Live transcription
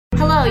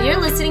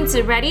listening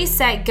to Ready,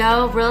 Set,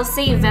 Go Real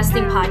Estate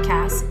Investing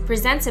Podcast,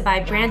 presented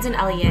by Brandon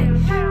Elliott.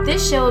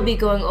 This show will be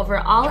going over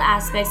all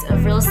aspects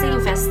of real estate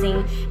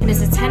investing and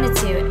is intended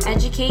to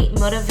educate,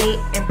 motivate,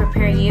 and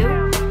prepare you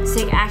to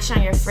take action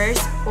on your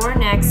first or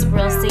next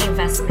real estate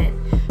investment.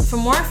 For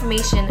more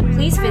information,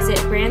 please visit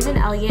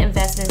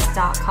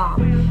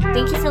BrandonElliottInvestments.com.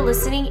 Thank you for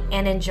listening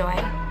and enjoy.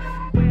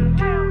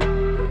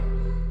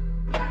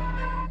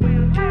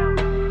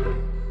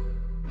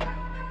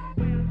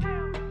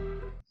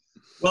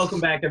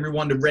 Welcome back,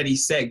 everyone, to Ready,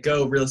 Set,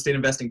 Go Real Estate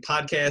Investing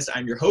Podcast.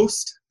 I'm your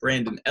host,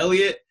 Brandon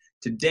Elliott.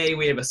 Today,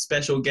 we have a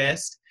special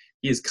guest.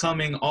 He is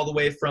coming all the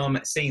way from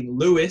St.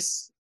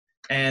 Louis,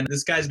 and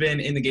this guy's been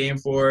in the game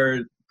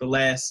for the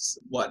last,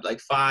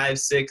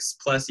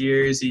 5-6+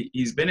 years.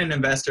 He's been an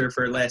investor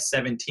for the last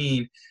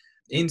 17.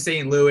 In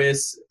St.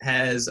 Louis,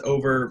 has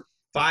over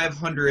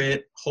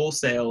 500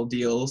 wholesale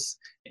deals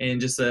in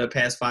just the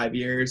past 5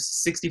 years,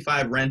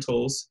 65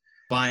 rentals,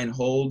 buy and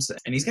holds,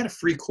 and he's got a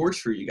free course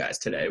for you guys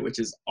today, which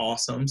is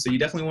awesome. So you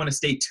definitely want to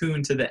stay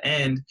tuned to the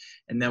end,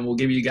 and then we'll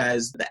give you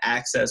guys the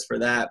access for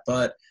that.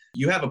 But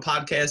you have a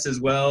podcast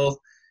as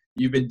well.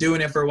 You've been doing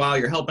it for a while.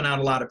 You're helping out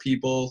a lot of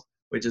people,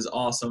 which is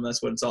awesome.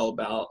 That's what it's all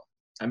about.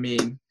 I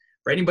mean,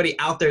 for anybody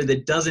out there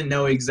that doesn't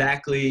know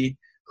exactly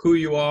who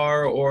you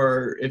are,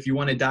 or if you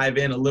want to dive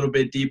in a little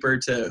bit deeper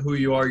to who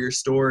you are, your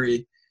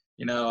story,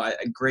 I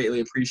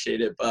greatly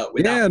appreciate it. But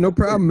no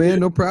problem, man.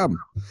 No problem.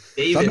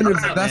 David,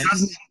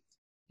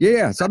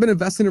 so I've been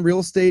investing in real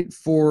estate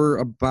for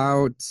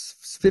about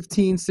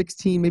 15,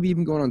 16, maybe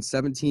even going on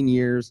 17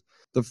 years.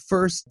 The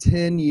first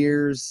 10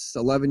 years,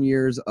 11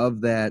 years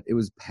of that, it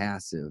was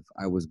passive.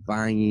 I was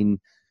buying,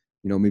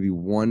 maybe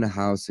one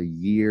house a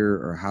year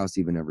or a house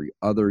even every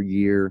other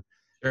year.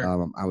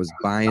 Sure. I was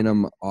buying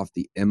them off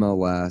the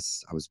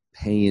MLS. I was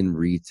paying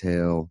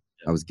retail.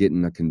 I was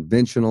getting a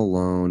conventional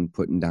loan,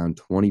 putting down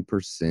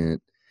 20%.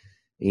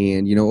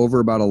 And, over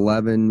about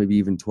 11, maybe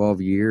even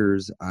 12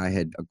 years, I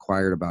had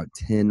acquired about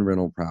 10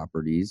 rental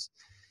properties.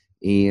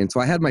 And so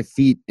I had my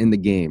feet in the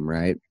game,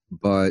 right?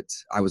 But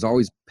I was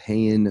always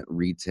paying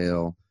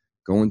retail,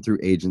 going through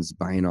agents,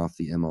 buying off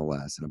the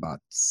MLS. And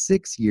about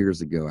 6 years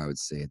ago, I would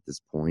say at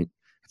this point,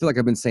 I feel like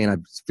I've been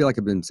saying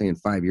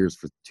 5 years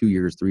for 2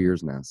 years, 3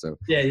 years now. So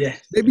yeah.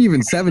 Maybe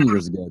even 7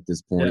 years ago at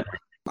this point. Yeah.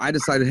 I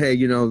decided, hey,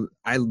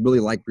 I really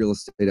like real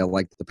estate. I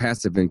like the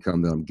passive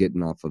income that I'm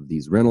getting off of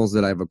these rentals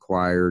that I've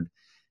acquired.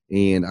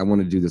 And I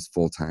want to do this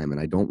full time.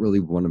 And I don't really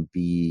want to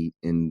be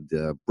in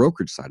the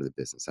brokerage side of the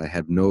business. I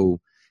have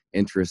no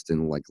interest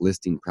in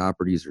listing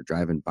properties or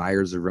driving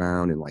buyers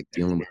around and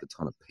dealing with a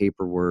ton of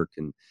paperwork.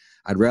 And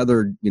I'd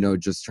rather,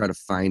 just try to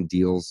find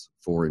deals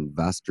for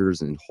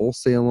investors and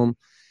wholesale them.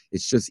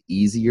 It's just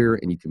easier,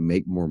 and you can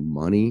make more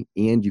money,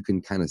 and you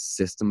can kind of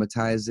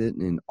systematize it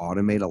and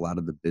automate a lot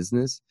of the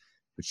business,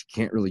 which you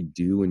can't really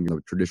do in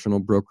your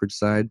traditional brokerage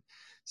side.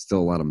 Still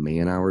a lot of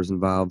man hours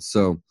involved.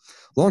 So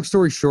long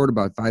story short,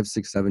 about 5,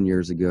 6, 7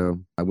 years ago,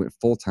 I went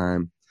full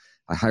time.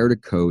 I hired a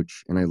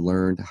coach, and I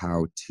learned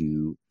how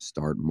to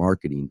start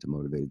marketing to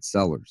motivated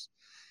sellers.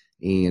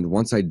 And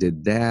once I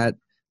did that,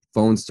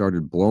 phones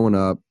started blowing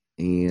up.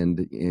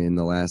 And in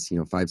the last,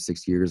 5,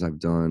 6 years, I've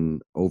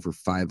done over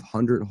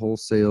 500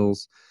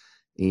 wholesales.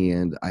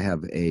 And I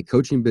have a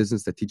coaching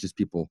business that teaches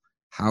people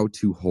how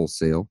to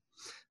wholesale.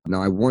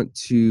 Now, I want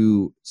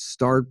to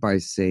start by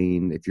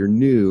saying, if you're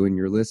new and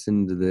you're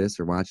listening to this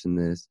or watching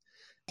this,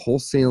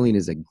 wholesaling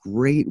is a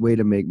great way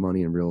to make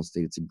money in real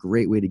estate. It's a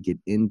great way to get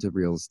into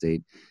real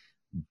estate,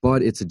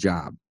 but it's a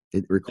job.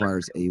 It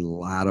requires a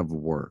lot of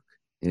work,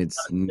 and it's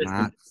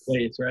not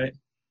place, right?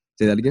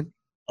 Say that again.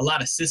 A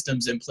lot of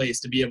systems in place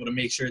to be able to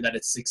make sure that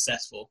it's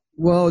successful.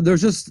 Well,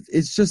 it's just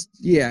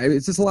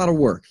a lot of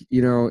work.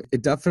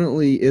 It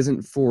definitely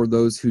isn't for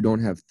those who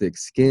don't have thick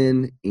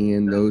skin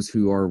and those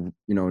who are,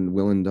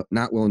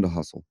 not willing to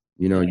hustle.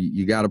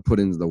 You got to put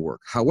in the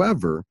work.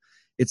 However,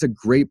 it's a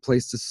great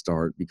place to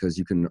start because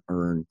you can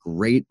earn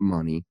great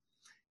money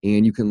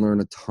and you can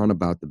learn a ton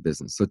about the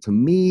business. So to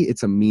me,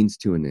 it's a means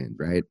to an end,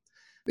 right?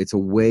 It's a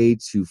way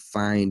to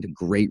find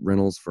great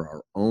rentals for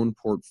our own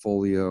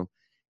portfolio.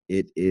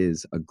 It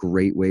is a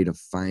great way to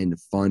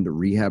fund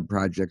rehab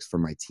projects for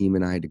my team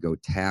and I to go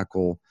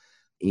tackle.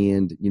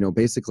 And,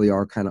 basically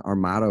our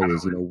motto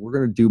is, we're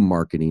going to do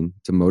marketing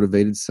to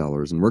motivated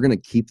sellers, and we're going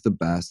to keep the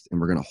best, and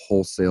we're going to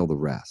wholesale the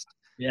rest.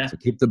 Yeah. So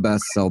keep the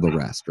best, sell the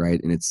rest,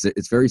 right? And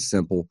it's very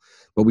simple,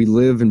 but we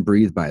live and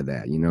breathe by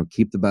that,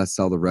 keep the best,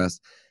 sell the rest.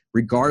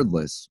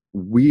 Regardless,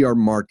 we are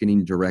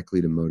marketing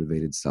directly to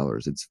motivated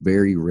sellers. It's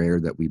very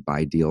rare that we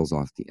buy deals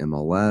off the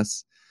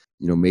MLS.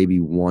 Maybe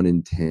 1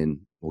 in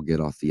 10 will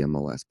get off the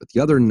MLS, but the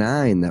other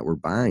 9 that we're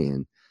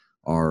buying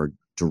are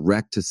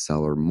direct to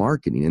seller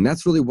marketing. And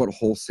that's really what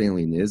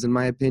wholesaling is, in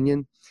my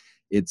opinion.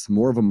 It's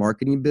more of a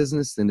marketing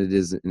business than it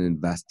is an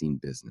investing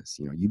business.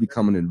 You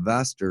become an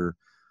investor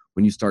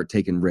when you start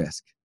taking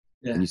risk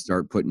and you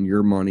start putting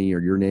your money or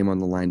your name on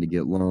the line to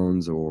get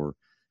loans, or,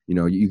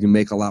 you can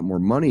make a lot more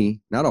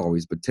money, not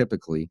always, but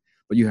typically,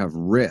 but you have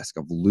risk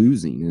of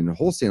losing. And in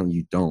wholesaling,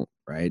 you don't,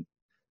 right?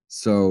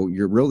 So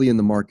you're really in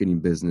the marketing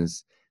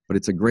business. but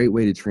it's a great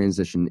way to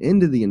transition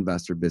into the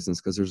investor business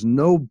because there's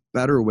no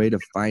better way to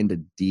find a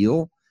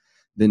deal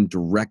than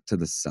direct to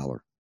the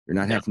seller. You're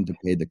not having to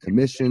pay the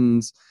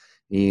commissions,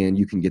 and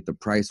you can get the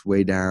price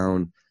way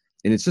down.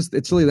 And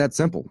it's really that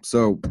simple.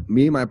 So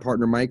me and my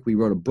partner, Mike, we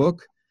wrote a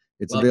book.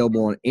 It's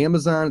available on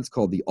Amazon. It's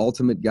called The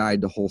Ultimate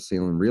Guide to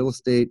Wholesale and Real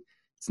Estate.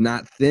 It's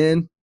not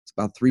thin. It's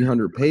about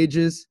 300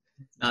 pages.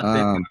 Not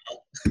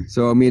thin.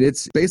 So, I mean,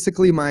 it's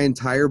basically my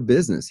entire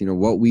business,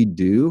 what we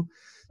do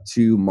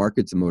to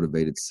market to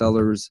motivated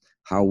sellers,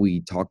 how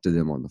we talk to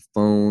them on the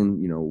phone,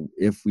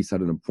 if we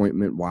set an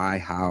appointment, why,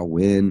 how,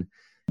 when,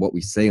 what we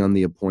say on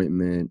the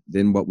appointment,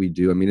 then what we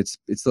do. I mean,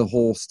 it's the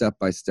whole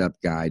step-by-step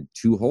guide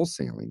to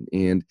wholesaling.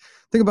 And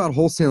the thing about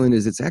wholesaling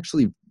is it's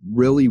actually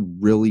really,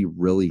 really,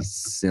 really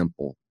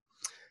simple.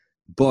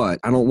 But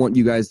I don't want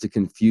you guys to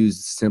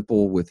confuse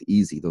simple with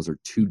easy. Those are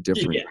two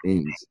different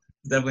things.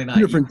 Definitely not.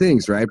 Two different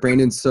things, right,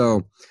 Brandon?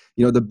 So,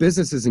 the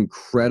business is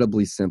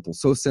incredibly simple.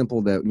 So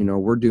simple that,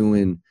 we're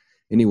doing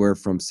anywhere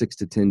from 6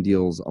 to 10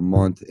 deals a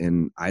month,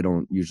 and I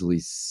don't usually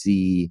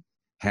see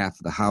half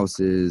the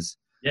houses.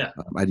 Yeah.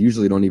 I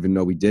usually don't even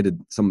know we did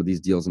some of these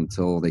deals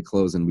until they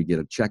close and we get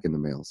a check in the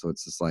mail. So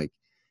it's just like,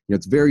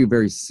 it's very,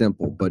 very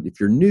simple. But if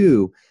you're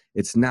new,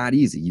 it's not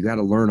easy. You got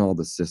to learn all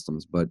the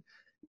systems. But,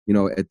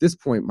 at this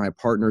point, my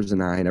partners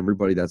and I and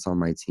everybody that's on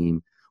my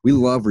team, we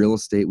love real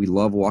estate. We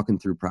love walking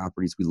through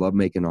properties. We love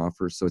making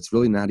offers. So it's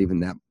really not even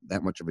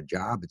that much of a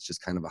job. It's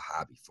just kind of a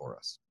hobby for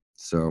us.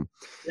 So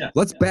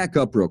let's back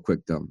up real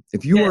quick, though.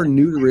 If you are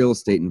new to real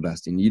estate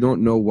investing, you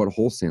don't know what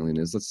wholesaling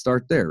is, let's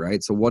start there,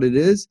 right? So what it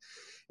is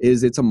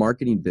it's a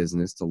marketing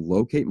business to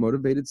locate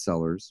motivated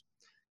sellers,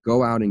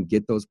 go out and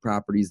get those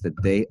properties that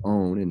they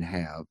own and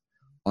have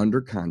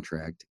under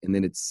contract, and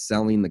then it's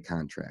selling the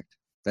contract.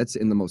 That's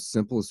in the most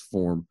simplest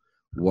form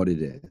what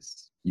it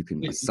is. You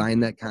can assign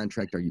that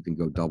contract or you can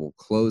go double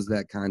close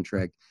that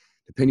contract.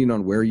 Depending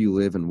on where you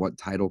live and what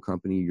title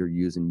company you're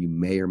using, you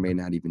may or may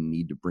not even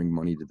need to bring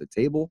money to the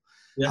table.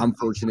 Yeah. I'm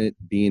fortunate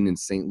being in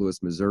St.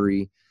 Louis,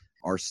 Missouri.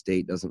 Our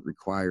state doesn't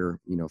require,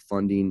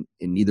 funding,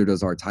 and neither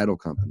does our title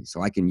company.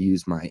 So I can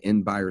use my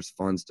end buyer's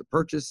funds to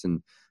purchase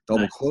and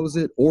double close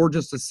it, or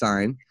just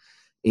assign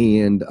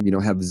and,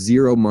 have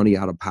zero money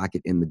out of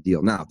pocket in the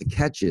deal. Now, the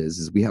catch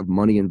is we have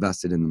money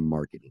invested in the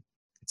marketing.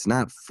 It's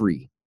not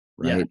free,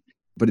 right? Yeah.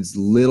 But it's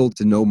little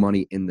to no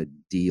money in the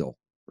deal,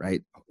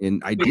 right?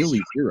 And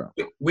ideally zero.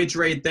 Which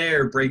right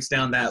there breaks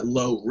down that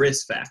low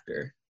risk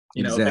factor.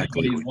 Exactly.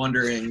 If anybody's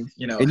wondering,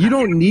 And you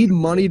don't need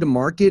money to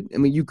market. I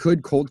mean, you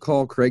could cold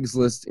call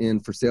Craigslist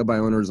and for sale by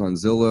owners on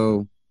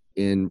Zillow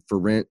and for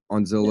rent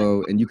on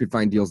Zillow, and you could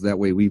find deals that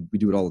way. We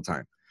do it all the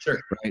time. Sure.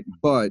 Right.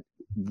 But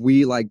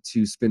we like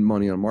to spend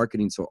money on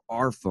marketing so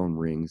our phone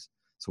rings,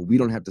 so we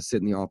don't have to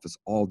sit in the office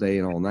all day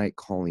and all night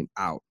calling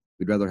out.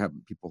 We'd rather have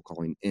people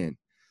calling in.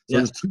 So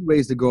there's two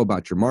ways to go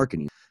about your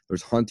marketing.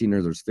 There's hunting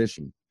or there's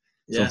fishing.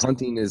 So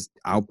hunting is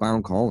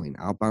outbound calling,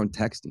 outbound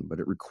texting, but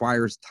it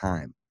requires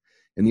time.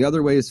 And the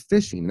other way is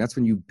fishing. And that's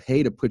when you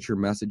pay to put your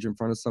message in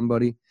front of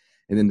somebody,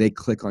 and then they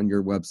click on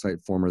your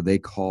website form or they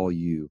call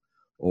you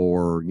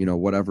or,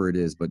 whatever it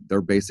is, but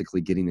they're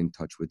basically getting in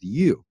touch with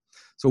you.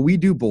 So we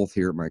do both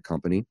here at my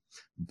company,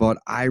 but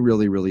I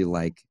really, really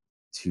like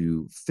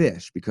to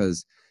fish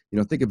because,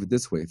 think of it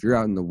this way. If you're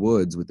out in the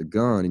woods with a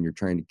gun and you're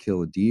trying to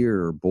kill a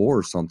deer or boar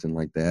or something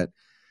like that,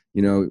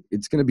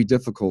 it's going to be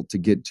difficult to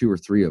get 2 or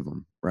 3 of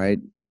them, right?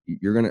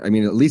 You're going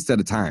to, at least at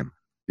a time.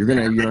 You're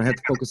going to have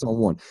to focus on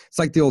one. It's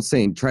like the old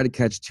saying, try to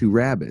catch 2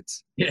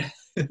 rabbits. Yeah.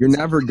 You're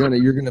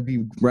going to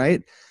be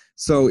right.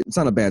 So it's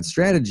not a bad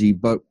strategy,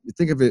 but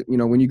think of it,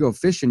 when you go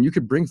fishing, you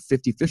could bring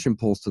 50 fishing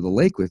poles to the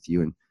lake with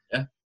you and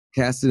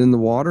cast it in the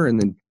water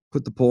and then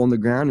put the pole on the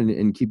ground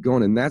and keep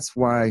going. And that's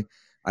why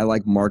I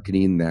like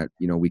marketing that,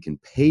 we can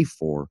pay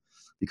for,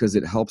 because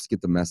it helps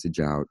get the message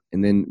out.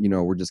 And then,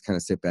 we're just kind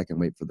of sit back and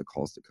wait for the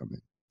calls to come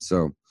in.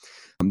 So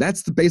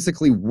that's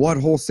basically what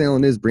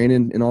wholesaling is,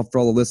 Brandon, and all for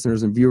all the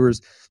listeners and viewers.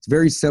 It's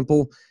very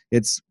simple.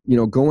 It's,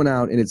 going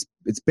out and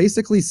it's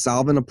basically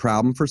solving a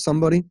problem for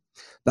somebody.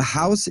 The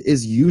house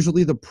is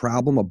usually the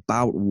problem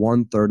about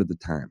 1/3 of the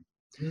time.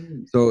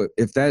 So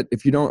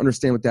if you don't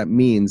understand what that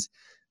means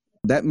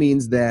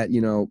that,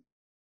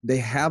 they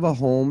have a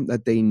home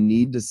that they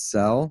need to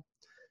sell,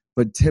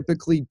 but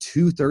typically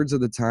 2/3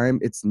 of the time,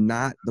 it's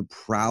not the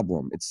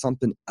problem. It's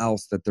something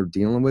else that they're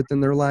dealing with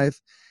in their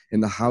life.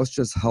 And the house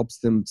just helps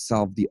them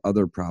solve the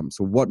other problems.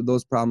 So what do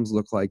those problems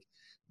look like?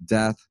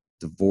 Death,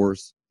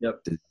 divorce,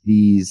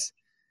 disease,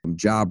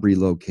 job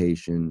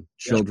relocation,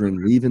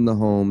 children leaving the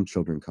home,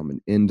 children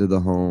coming into the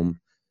home,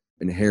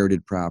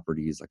 inherited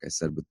properties, like I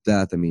said, with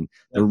death. The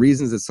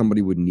reasons that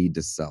somebody would need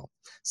to sell.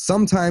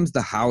 Sometimes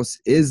the house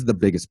is the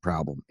biggest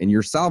problem and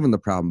you're solving the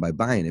problem by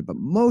buying it. But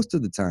most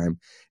of the time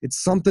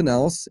it's something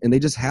else and they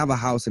just have a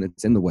house and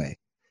it's in the way.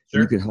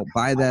 Sure. You can help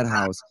buy that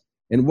house.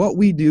 And what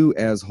we do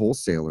as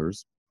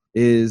wholesalers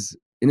is,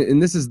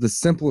 and this is the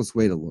simplest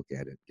way to look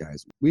at it,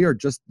 guys, we are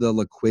just the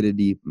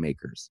liquidity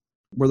makers.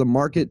 We're the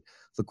market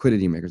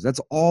liquidity makers.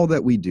 That's all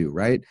that we do,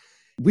 right?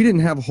 We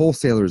didn't have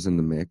wholesalers in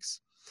the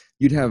mix.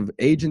 You'd have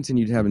agents and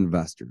you'd have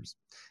investors.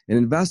 And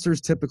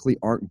investors typically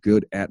aren't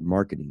good at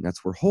marketing.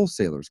 That's where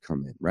wholesalers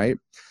come in, right?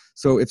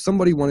 So if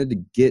somebody wanted to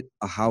get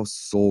a house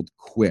sold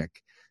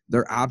quick,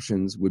 their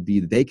options would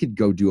be they could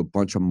go do a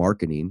bunch of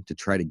marketing to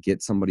try to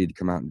get somebody to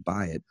come out and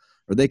buy it,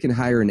 or they can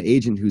hire an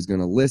agent who's going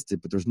to list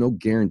it, but there's no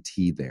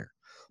guarantee there.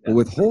 But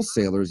with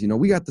wholesalers,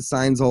 we got the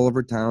signs all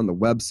over town, the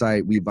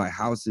website, we buy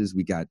houses,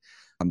 we got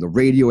the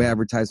radio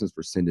advertisements,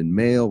 we're sending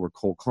mail, we're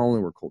cold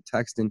calling, we're cold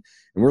texting,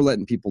 and we're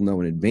letting people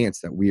know in advance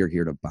that we are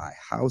here to buy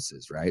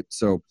houses, right?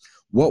 So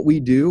what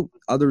we do,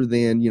 other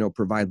than,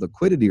 provide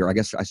liquidity, or I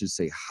guess I should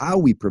say how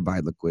we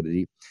provide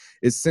liquidity,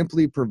 is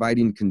simply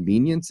providing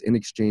convenience in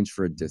exchange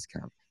for a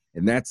discount.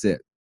 And that's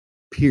it.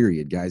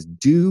 Period, guys.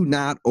 Do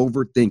not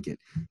overthink it.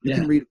 You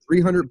can read a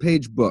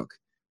 300-page book,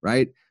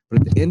 right?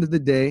 But at the end of the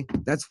day,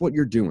 that's what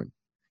you're doing.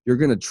 You're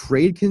going to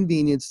trade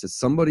convenience to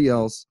somebody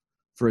else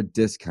for a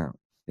discount.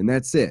 And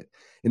that's it.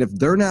 And if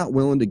they're not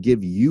willing to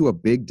give you a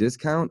big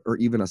discount or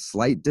even a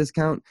slight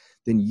discount,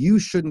 then you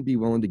shouldn't be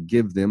willing to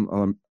give them,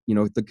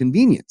 the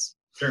convenience.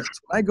 Sure. So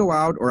when I go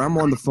out or I'm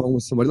on the phone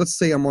with somebody, let's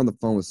say I'm on the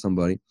phone with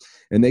somebody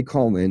and they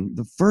call in,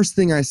 the first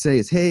thing I say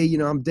is, hey,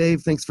 I'm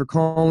Dave. Thanks for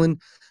calling.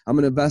 I'm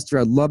an investor.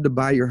 I'd love to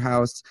buy your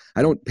house.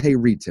 I don't pay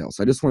retail.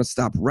 So I just want to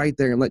stop right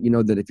there and let you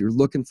know that if you're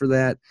looking for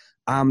that,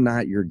 I'm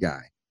not your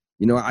guy.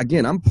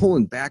 Again, I'm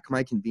pulling back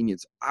my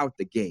convenience out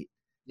the gate,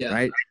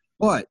 right?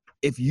 But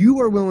if you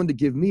are willing to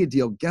give me a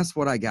deal, guess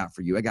what I got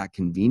for you? I got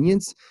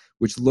convenience,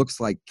 which looks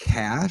like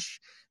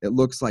cash. It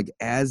looks like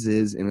as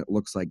is, and it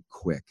looks like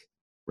quick,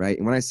 right?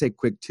 And when I say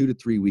quick, 2 to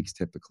 3 weeks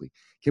typically.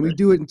 Can we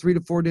do it in 3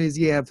 to 4 days?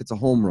 Yeah, if it's a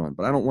home run.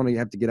 But I don't want to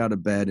have to get out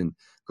of bed and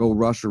go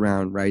rush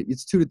around, right?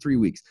 It's 2 to 3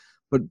 weeks.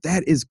 But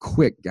that is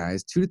quick,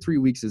 guys. 2 to 3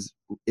 weeks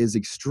is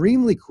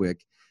extremely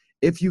quick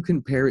if you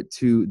compare it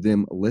to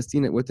them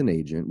listing it with an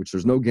agent, which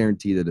there's no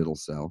guarantee that it'll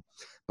sell.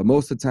 But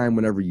most of the time,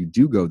 whenever you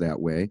do go that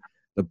way,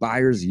 the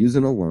buyer's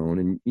using a loan,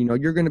 and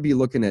you're going to be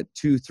looking at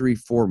 2, 3,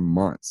 4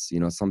 months,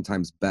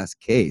 sometimes best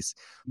case,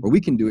 where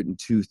we can do it in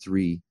 2,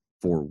 3,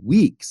 4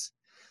 weeks.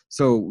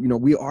 So,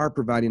 we are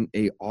providing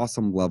a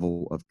awesome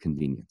level of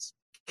convenience.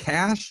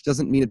 Cash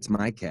doesn't mean it's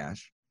my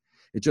cash.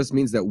 It just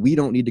means that we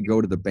don't need to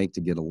go to the bank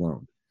to get a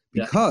loan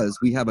because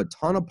we have a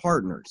ton of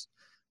partners,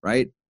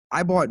 right?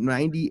 I bought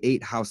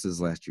 98 houses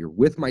last year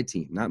with my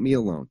team, not me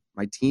alone.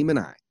 My team and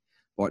I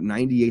bought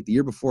 98. The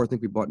year before, I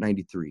think we bought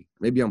 93.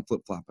 Maybe I'm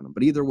flip-flopping them.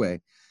 But either way,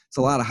 it's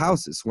a lot of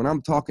houses. When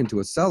I'm talking to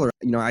a seller,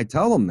 I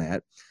tell them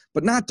that,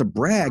 but not to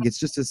brag. It's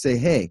just to say,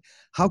 hey,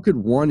 how could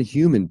one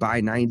human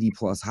buy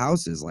 90-plus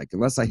houses? Like,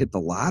 unless I hit the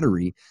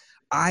lottery,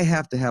 I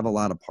have to have a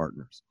lot of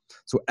partners.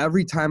 So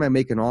every time I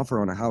make an offer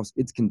on a house,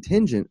 it's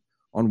contingent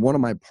on one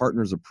of my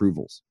partners'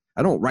 approvals.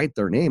 I don't write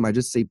their name. I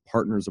just say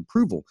partner's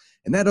approval.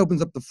 And that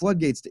opens up the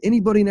floodgates to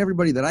anybody and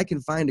everybody that I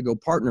can find to go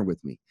partner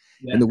with me.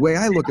 Yeah. And the way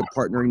I look at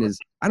partnering is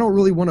I don't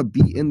really want to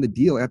be in the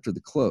deal after the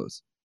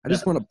close. I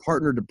just want a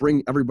partner to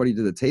bring everybody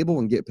to the table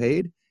and get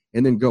paid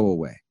and then go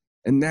away.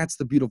 And that's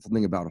the beautiful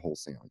thing about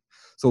wholesaling.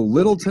 So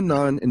little to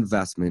none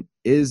investment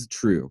is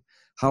true.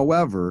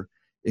 However,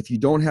 if you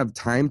don't have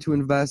time to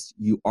invest,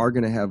 you are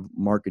going to have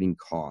marketing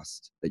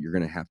costs that you're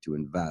going to have to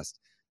invest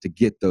to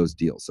get those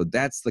deals. So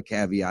that's the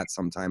caveat.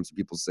 Sometimes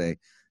people say,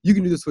 you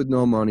can do this with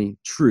no money.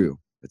 True.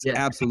 It's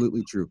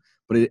absolutely true.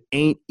 But it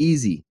ain't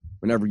easy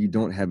whenever you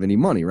don't have any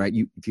money, right?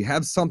 If you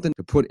have something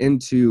to put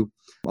into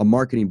a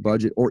marketing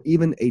budget or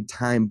even a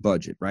time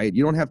budget, right?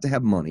 You don't have to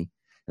have money.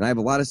 And I have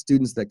a lot of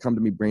students that come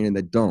to me, Brandon,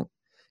 that don't.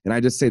 And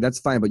I just say, that's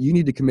fine, but you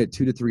need to commit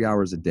 2 to 3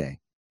 hours a day.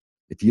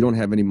 If you don't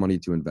have any money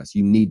to invest,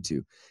 you need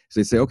to. So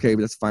they say, okay,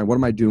 that's fine. What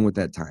am I doing with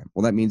that time?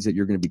 Well, that means that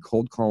you're going to be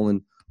cold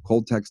calling,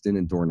 cold texting,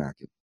 and door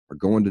knocking, or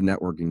going to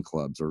networking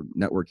clubs or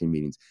networking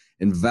meetings.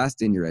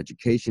 Invest in your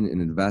education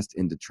and invest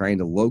into trying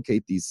to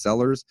locate these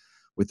sellers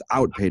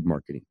without paid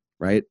marketing,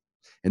 right?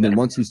 And then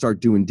once you start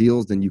doing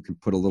deals, then you can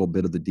put a little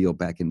bit of the deal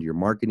back into your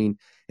marketing,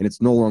 and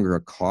it's no longer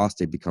a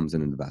cost, it becomes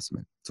an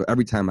investment. So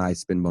every time I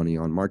spend money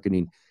on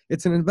marketing,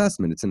 it's an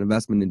investment. It's an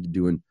investment into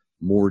doing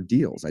more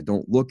deals. I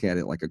don't look at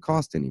it like a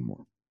cost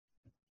anymore.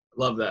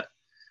 Love that.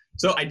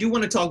 So I do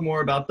want to talk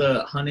more about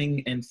the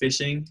hunting and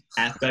fishing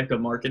aspect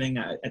of marketing.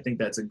 I think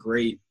that's a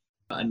great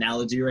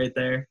analogy right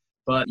there.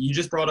 But you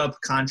just brought up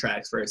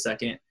contracts for a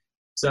second.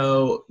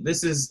 So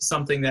this is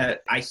something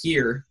that I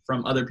hear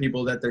from other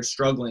people that they're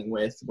struggling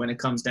with when it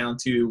comes down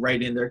to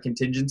writing their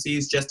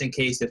contingencies, just in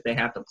case if they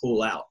have to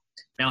pull out.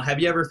 Now, have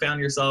you ever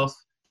found yourself,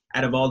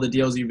 out of all the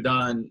deals you've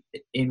done,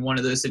 in one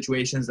of those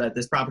situations that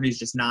this property is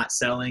just not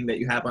selling, that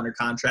you have under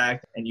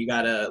contract and you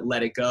got to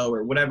let it go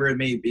or whatever it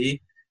may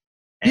be?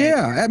 And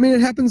yeah, I mean,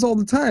 it happens all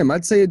the time.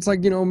 I'd say it's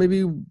like,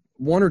 maybe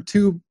 1 or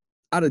 2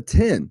 out of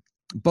 10.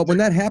 But when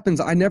that happens,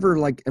 I never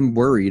am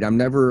worried. I'm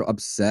never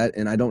upset,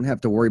 and I don't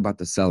have to worry about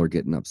the seller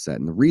getting upset.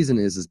 And the reason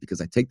is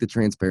because I take the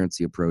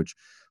transparency approach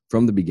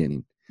from the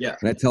beginning. Yeah.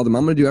 And I tell them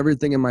I'm going to do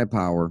everything in my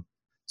power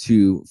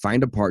to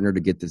find a partner to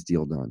get this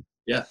deal done.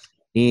 Yeah.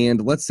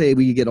 And let's say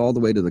we get all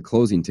the way to the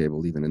closing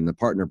table even, and the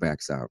partner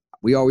backs out.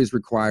 We always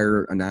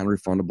require a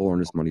non-refundable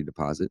earnest money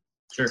deposit.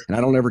 Sure. And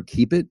I don't ever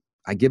keep it.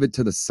 I give it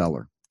to the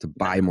seller to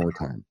buy more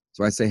time.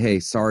 So I say,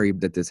 hey, sorry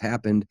that this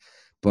happened,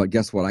 But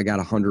guess what? I got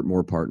 100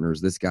 more partners.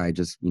 This guy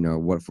just,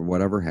 for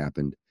whatever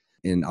happened,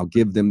 and I'll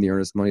give them the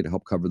earnest money to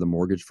help cover the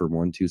mortgage for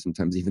 1, 2,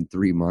 sometimes even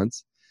 3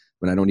 months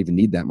when I don't even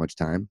need that much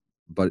time,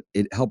 but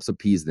it helps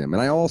appease them.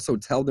 And I also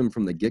tell them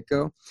from the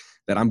get-go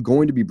that I'm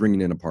going to be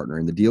bringing in a partner,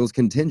 and the deal is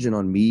contingent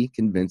on me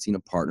convincing a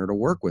partner to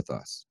work with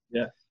us.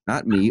 Yeah.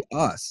 Not me,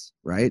 us,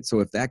 right? So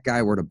if that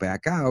guy were to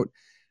back out,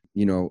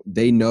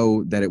 they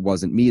know that it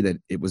wasn't me, that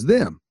it was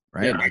them,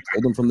 right? Yeah. And I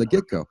told them from the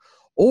get-go.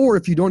 Or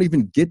if you don't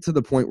even get to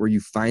the point where you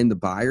find the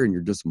buyer and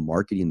you're just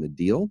marketing the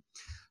deal,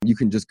 you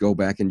can just go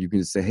back and you can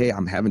just say, hey,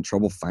 I'm having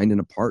trouble finding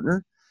a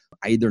partner.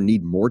 I either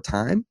need more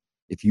time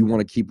if you want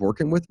to keep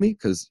working with me,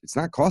 because it's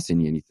not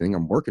costing you anything.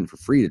 I'm working for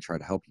free to try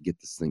to help you get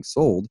this thing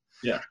sold.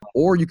 Yeah.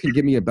 Or you can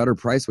give me a better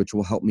price, which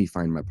will help me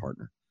find my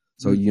partner.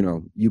 So,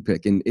 you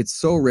pick. And it's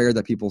so rare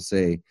that people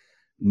say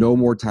no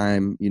more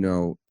time,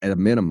 at a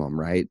minimum,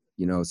 right?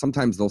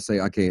 Sometimes they'll say,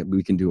 okay,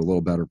 we can do a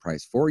little better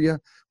price for you,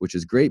 which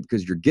is great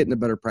because you're getting a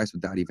better price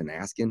without even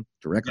asking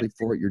directly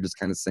for it. You're just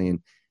kind of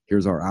saying,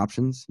 here's our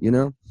options,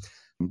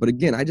 But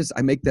again,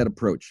 I make that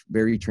approach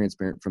very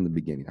transparent from the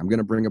beginning. I'm going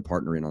to bring a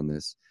partner in on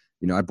this.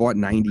 I bought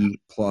 90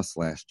 plus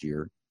last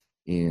year.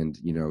 And,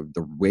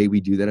 the way we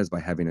do that is by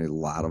having a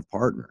lot of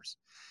partners.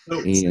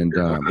 And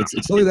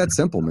it's really that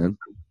simple, man.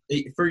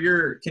 For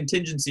your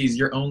contingencies,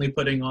 you're only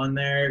putting on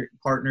there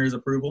partner's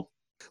approval?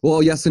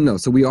 Well, yes and no.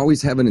 So we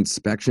always have an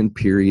inspection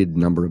period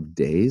number of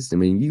days. I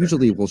mean,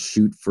 usually we'll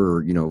shoot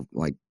for,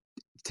 like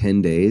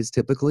 10 days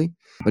typically.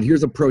 But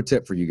here's a pro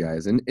tip for you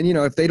guys. And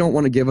if they don't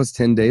want to give us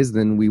 10 days,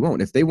 then we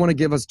won't. If they want to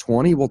give us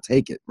 20, we'll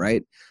take it,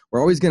 right?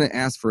 We're always going to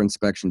ask for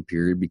inspection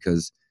period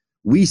because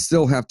we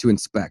still have to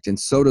inspect, and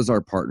so does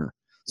our partner.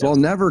 So I'll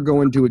never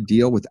go into a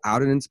deal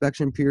without an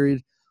inspection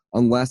period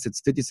unless it's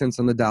 50 cents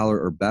on the dollar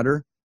or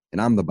better, and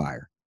I'm the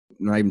buyer.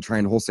 I'm not even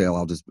trying to wholesale.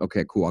 I'll just,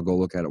 okay, cool. I'll go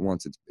look at it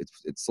once.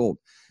 It's sold.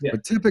 Yeah.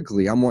 But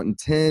typically I'm wanting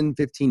 10,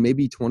 15,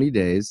 maybe 20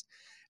 days,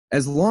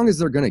 as long as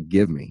they're going to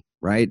give me,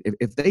 right?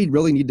 If they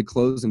really need to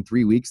close in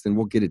 3 weeks, then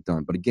we'll get it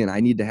done. But again, I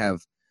need to have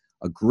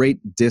a great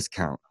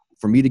discount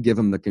for me to give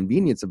them the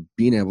convenience of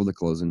being able to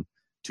close in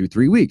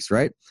 2-3 weeks,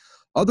 right?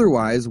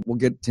 Otherwise, we'll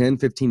get 10,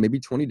 15, maybe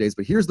 20 days.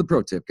 But here's the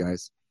pro tip,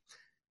 guys.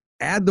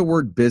 Add the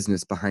word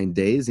business behind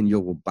days and you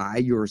will buy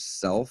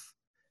yourself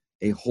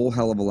a whole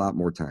hell of a lot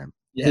more time.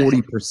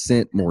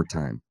 40% more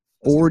time.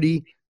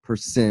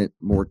 40%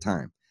 more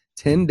time.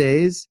 10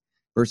 days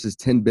versus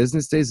 10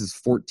 business days is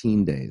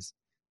 14 days,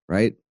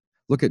 right?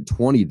 Look at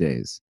 20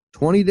 days.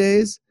 20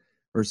 days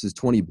versus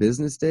 20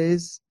 business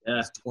days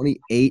is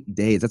 28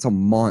 days. That's a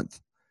month.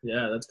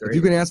 Yeah, that's great. If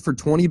you can ask for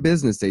 20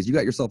 business days, you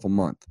got yourself a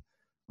month.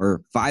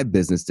 Or 5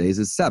 business days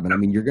is 7. I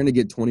mean, you're going to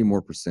get 20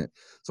 more %.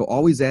 So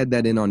always add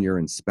that in on your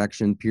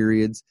inspection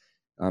periods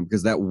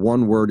because that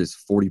one word is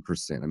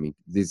 40%. I mean,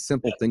 these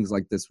simple things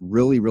like this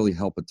really, really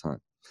help a ton.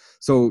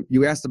 So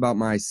you asked about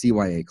my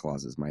CYA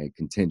clauses, my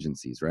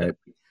contingencies, right?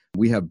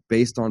 We have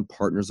based on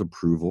partner's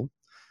approval.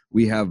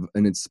 We have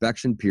an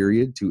inspection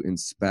period to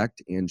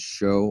inspect and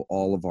show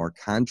all of our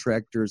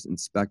contractors,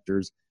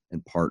 inspectors,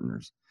 and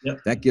partners.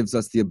 That gives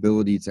us the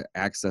ability to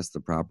access the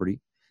property.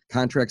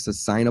 Contracts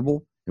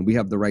assignable, and we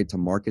have the right to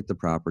market the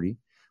property.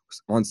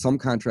 On some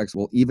contracts,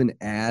 we'll even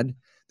add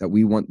that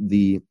we want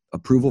the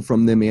approval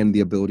from them and the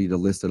ability to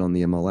list it on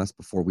the MLS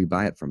before we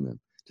buy it from them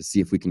to see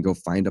if we can go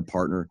find a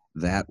partner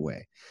that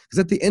way. Because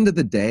at the end of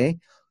the day,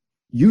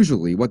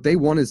 usually what they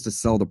want is to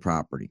sell the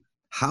property.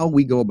 How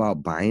we go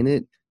about buying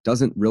it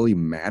doesn't really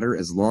matter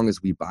as long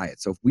as we buy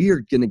it. So if we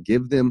are going to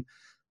give them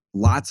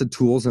lots of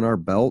tools in our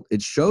belt,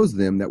 it shows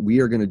them that we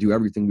are going to do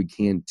everything we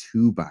can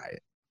to buy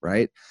it.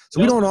 Right?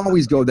 So we don't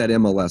always go that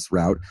MLS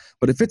route,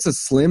 but if it's a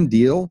slim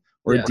deal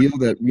or a deal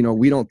that,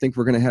 we don't think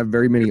we're going to have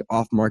very many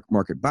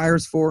off-market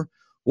buyers for,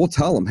 we'll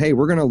tell them, hey,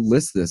 we're going to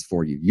list this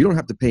for you. You don't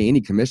have to pay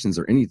any commissions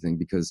or anything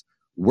because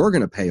we're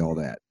going to pay all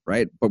that,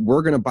 right? But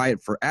we're going to buy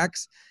it for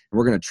X and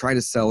we're going to try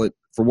to sell it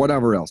for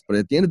whatever else. But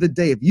at the end of the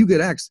day, if you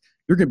get X,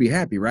 you're going to be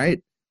happy,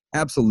 right?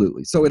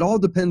 Absolutely. So it all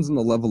depends on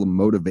the level of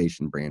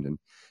motivation, Brandon.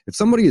 If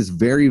somebody is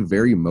very,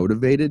 very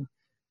motivated,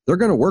 they're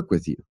going to work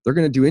with you. They're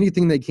going to do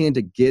anything they can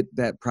to get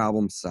that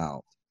problem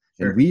solved.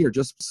 Sure. And we are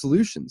just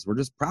solutions. We're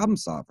just problem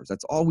solvers.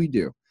 That's all we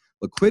do.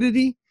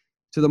 Liquidity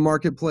to the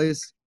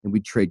marketplace, and we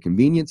trade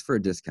convenience for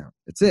a discount.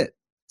 That's it.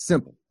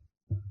 Simple.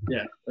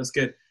 Yeah, that's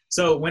good.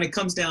 So when it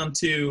comes down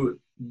to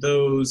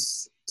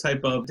those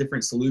type of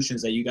different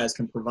solutions that you guys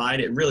can provide,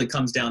 it really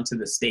comes down to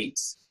the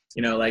states.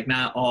 Like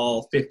not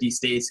all 50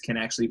 states can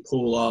actually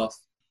pull off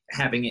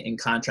having it in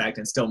contract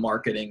and still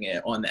marketing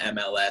it on the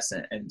MLS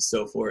and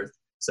so forth.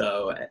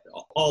 So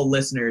all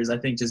listeners, I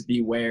think just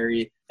be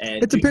wary.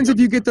 And it depends if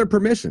you get their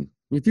permission.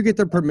 If you get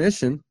their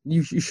permission,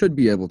 you should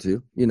be able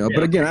to,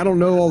 But again, I don't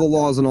know all the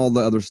laws in all the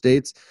other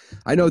states.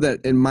 I know that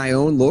in my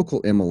own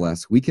local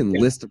MLS, we can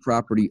list a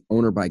property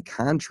owner by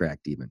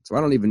contract even. So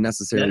I don't even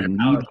necessarily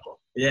need.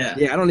 Yeah,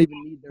 I don't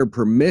even need their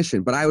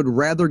permission, but I would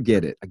rather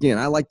get it. Again,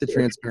 I like the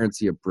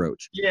transparency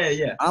approach.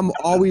 Yeah. I'm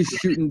always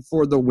shooting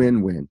for the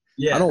win-win.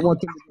 Yeah. I don't want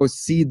them to go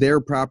see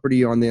their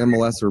property on the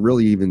MLS or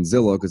really even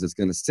Zillow because it's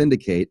going to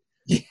syndicate.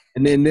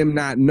 and then them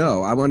not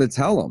know. I want to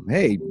tell them,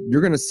 hey,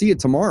 you're going to see it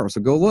tomorrow,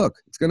 so go look.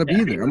 It's going to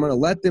be there. I'm going to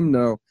let them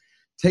know.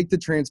 Take the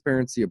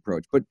transparency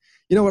approach. But,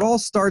 it all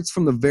starts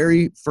from the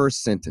very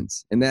first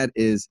sentence, and that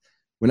is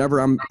whenever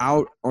I'm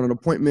out on an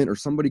appointment or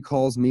somebody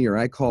calls me or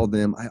I call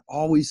them, I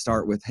always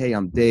start with, hey,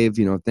 I'm Dave.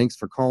 Thanks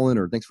for calling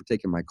or thanks for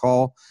taking my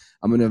call.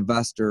 I'm an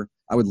investor.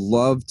 I would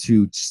love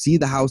to see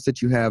the house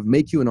that you have,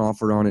 make you an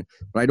offer on it,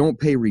 but I don't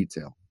pay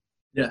retail.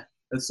 Yeah,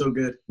 that's so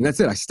good. And that's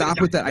it. I stop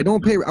with that. I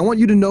don't pay. I want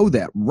you to know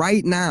that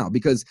right now,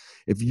 because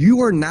if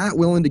you are not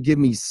willing to give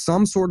me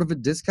some sort of a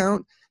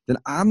discount, then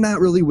I'm not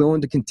really willing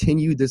to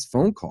continue this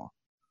phone call.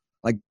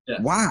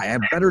 Why? I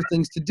have better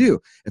things to do.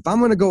 If I'm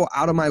going to go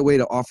out of my way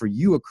to offer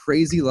you a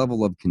crazy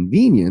level of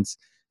convenience,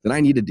 then I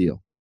need a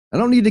deal. I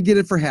don't need to get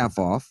it for half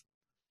off,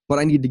 but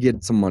I need to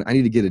get some money. I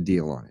need to get a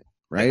deal on it,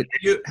 right?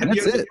 Have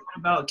you ever thought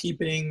about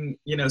keeping,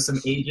 some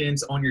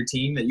agents on your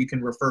team that you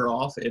can refer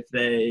off if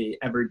they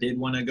ever did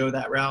want to go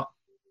that route?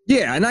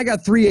 Yeah, and I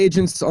got 3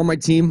 agents on my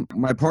team.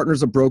 My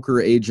partner's a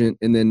broker agent,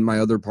 and then my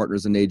other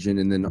partner's an agent,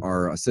 and then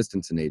our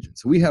assistant's an agent.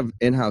 So we have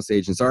in-house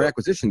agents. Our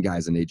acquisition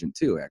guy's an agent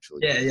too, actually.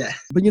 Yeah.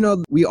 But,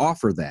 we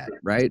offer that,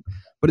 right?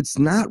 But it's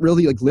not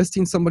really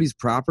listing somebody's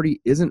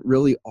property isn't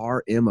really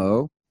our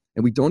MO,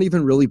 and we don't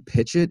even really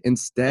pitch it.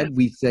 Instead,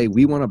 we say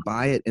we want to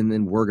buy it, and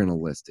then we're going to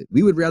list it.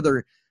 We would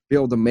rather be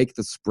able to make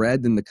the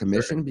spread than the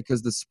commission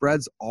because the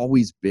spread's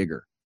always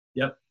bigger.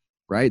 Yep.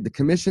 Right? The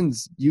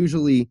commission's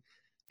usually...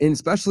 And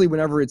especially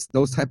whenever it's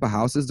those type of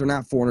houses, they're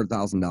not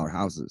 $400,000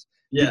 houses.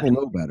 Yeah.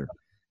 People know better.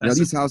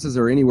 These houses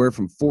are anywhere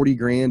from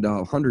 $40,000 to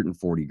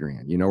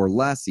 $140,000, or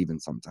less even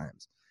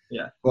sometimes.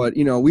 Yeah. But,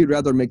 we'd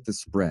rather make the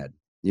spread,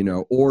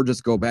 or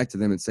just go back to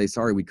them and say,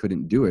 sorry, we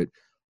couldn't do it,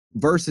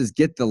 versus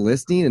get the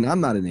listing. And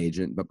I'm not an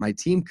agent, but my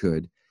team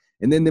could.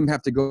 And then them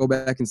have to go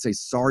back and say,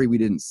 sorry, we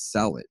didn't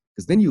sell it.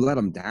 Because then you let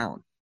them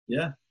down.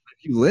 Yeah.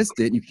 If you list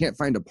it and you can't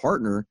find a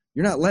partner,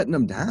 you're not letting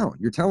them down.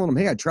 You're telling them,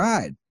 hey, I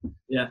tried.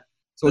 Yeah.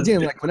 So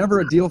again, whenever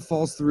a deal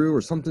falls through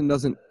or something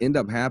doesn't end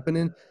up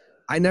happening,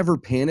 I never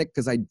panic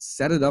because I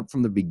set it up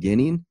from the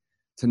beginning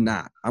to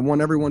not. I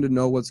want everyone to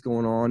know what's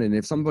going on. And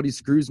if somebody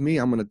screws me,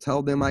 I'm going to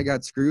tell them I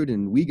got screwed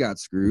and we got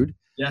screwed.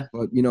 Yeah.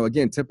 But,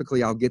 again,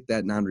 typically I'll get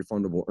that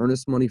non-refundable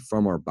earnest money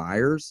from our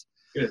buyers.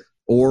 Good.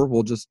 Or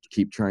we'll just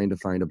keep trying to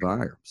find a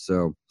buyer.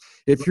 So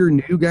if you're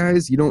new,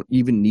 guys, you don't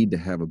even need to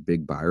have a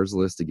big buyers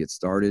list to get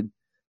started.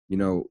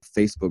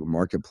 Facebook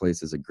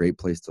Marketplace is a great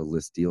place to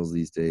list deals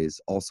these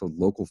days. Also,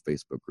 local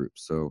Facebook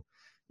groups. So,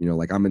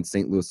 I'm in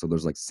St. Louis, so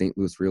there's St.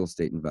 Louis real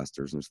estate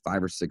investors. And there's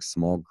 5 or 6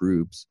 small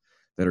groups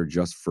that are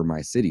just for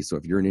my city. So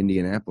if you're in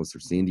Indianapolis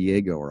or San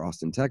Diego or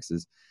Austin,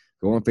 Texas,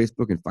 go on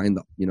Facebook and find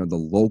the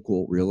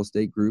local real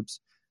estate groups.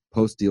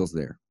 Post deals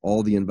there.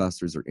 All the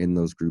investors are in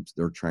those groups.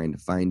 They're trying to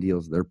find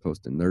deals. They're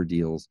posting their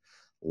deals.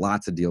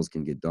 Lots of deals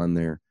can get done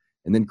there.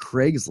 And then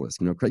Craigslist.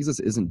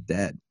 Craigslist isn't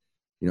dead.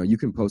 You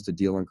can post a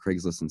deal on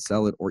Craigslist and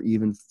sell it, or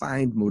even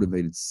find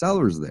motivated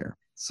sellers there.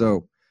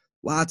 So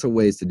lots of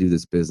ways to do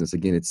this business.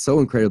 Again, it's so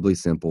incredibly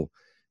simple.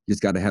 You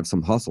just got to have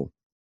some hustle.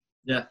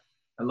 Yeah,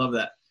 I love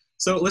that.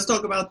 So let's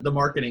talk about the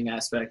marketing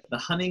aspect, the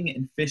hunting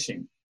and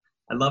fishing.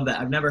 I love that.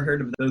 I've never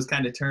heard of those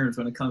kind of terms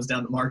when it comes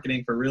down to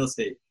marketing for real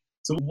estate.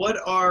 So what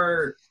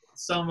are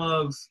some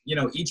of,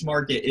 each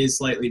market is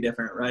slightly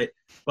different, right?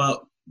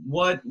 But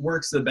what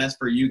works the best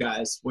for you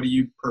guys? What do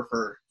you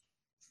prefer?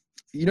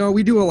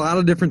 We do a lot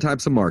of different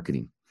types of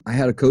marketing. I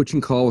had a coaching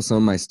call with some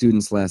of my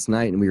students last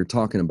night, and we were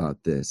talking about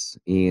this.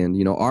 And,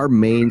 our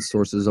main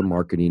sources of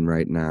marketing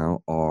right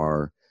now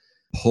are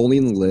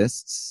pulling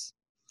lists,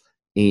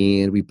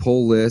 and we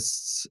pull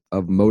lists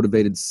of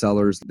motivated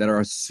sellers that are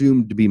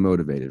assumed to be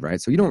motivated, right?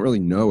 So you don't really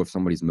know if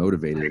somebody's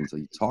motivated until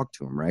you talk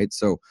to them, right?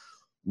 So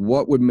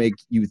what would make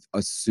you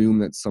assume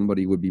that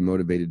somebody would be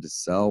motivated to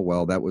sell?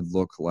 Well, that would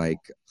look like,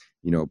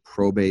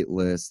 probate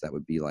lists. That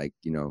would be like,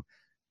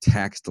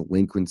 tax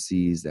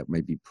delinquencies. That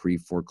might be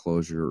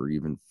pre-foreclosure or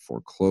even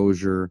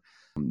foreclosure.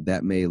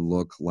 That may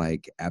look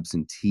like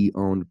absentee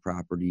owned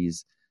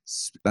properties,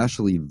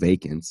 especially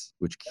vacants,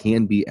 which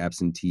can be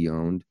absentee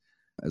owned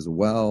as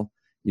well.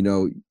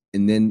 And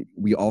then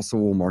we also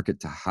will market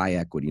to high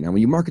equity. Now,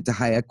 when you market to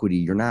high equity,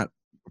 you're not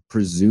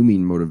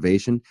presuming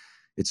motivation.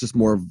 It's just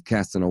more of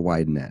casting a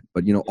wide net.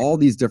 But, all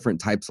these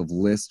different types of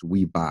lists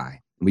we buy,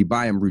 and we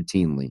buy them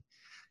routinely,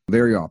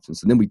 very often.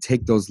 So then we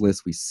take those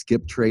lists, we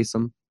skip trace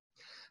them.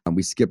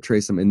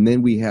 And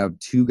then we have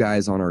 2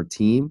 guys on our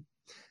team.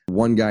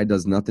 One guy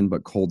does nothing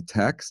but cold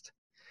text.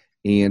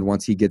 And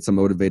once he gets a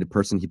motivated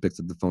person, he picks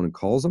up the phone and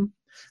calls them.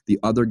 The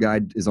other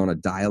guy is on a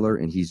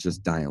dialer and he's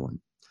just dialing.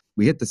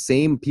 We hit the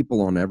same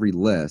people on every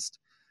list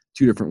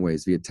 2 different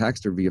ways, via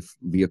text or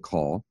via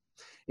call.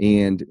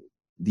 And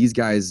these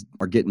guys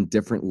are getting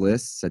different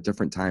lists at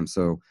different times.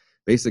 So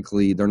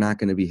basically, they're not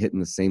going to be hitting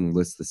the same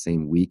list the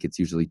same week. It's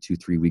usually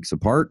 2-3 weeks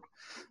apart,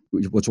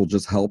 which will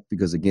just help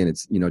because, again,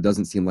 it's, it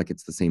doesn't seem like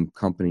it's the same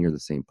company or the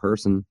same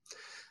person.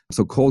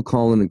 So cold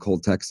calling and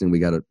cold texting, we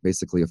got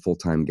basically a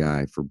full-time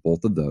guy for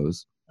both of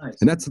those. Nice.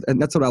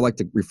 And that's what I like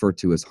to refer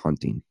to as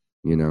hunting,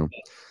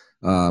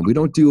 We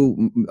don't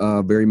do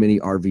very many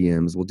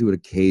RVMs. We'll do it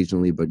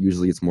occasionally, but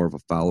usually it's more of a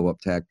follow-up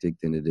tactic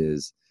than it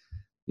is.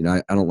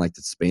 I don't like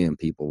to spam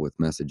people with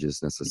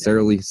messages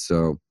necessarily,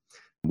 so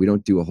we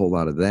don't do a whole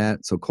lot of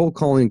that. So cold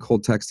calling and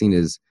cold texting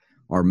is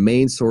our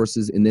main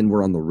sources, and then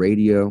we're on the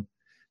radio.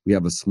 We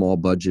have a small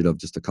budget of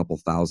just a couple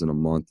thousand a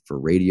month for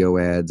radio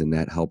ads, and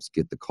that helps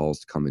get the calls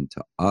to come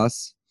into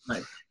us.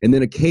 Right. And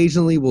then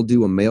occasionally we'll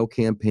do a mail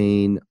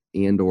campaign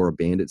and or a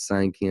bandit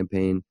sign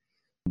campaign.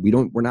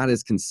 We're not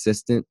as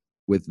consistent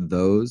with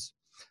those.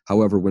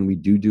 However, when we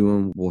do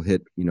them, we'll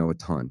hit, a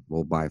ton.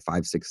 We'll buy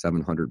 500, 600,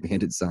 700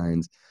 bandit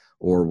signs,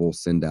 or we'll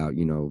send out,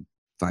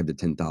 5,000 to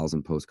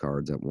 10,000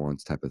 postcards at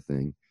once type of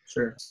thing.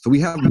 Sure. So we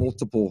have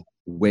multiple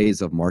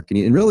ways of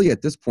marketing. And really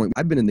at this point,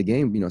 I've been in the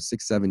game,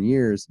 6, 7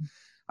 years.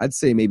 I'd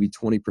say maybe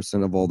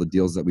 20% of all the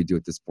deals that we do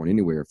at this point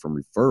anyway are from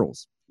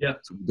referrals. Yeah.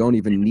 So we don't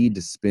even need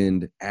to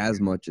spend as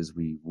much as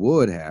we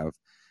would have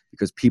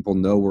because people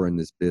know we're in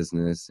this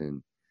business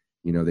and,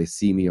 they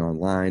see me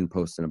online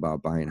posting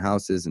about buying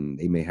houses and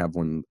they may have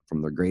one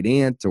from their great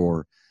aunt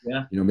or,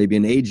 maybe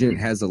an agent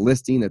has a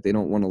listing that they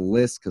don't want to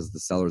list because the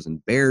seller's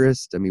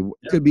embarrassed. I mean,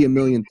 it could be a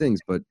million things,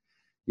 but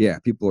yeah,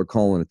 people are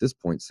calling at this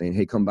point saying,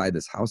 hey, come buy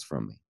this house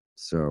from me.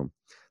 So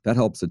that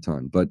helps a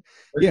ton. But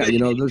yeah,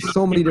 there's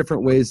so many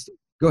different ways.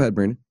 Go ahead,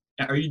 Brandon.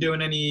 Are you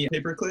doing any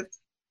pay-per-click?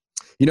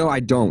 I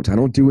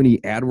don't do any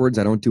AdWords.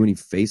 I don't do any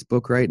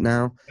Facebook right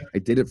now. I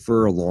did it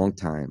for a long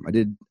time. I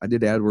did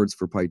AdWords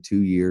for probably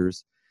 2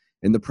 years.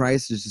 And the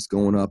price is just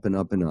going up and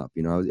up and up.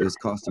 It was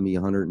costing me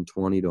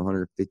 120 to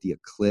 150 a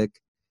click,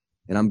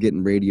 and I'm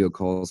getting radio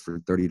calls for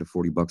 30 to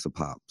 40 bucks a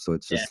pop. So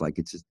it's just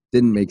it just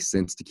didn't make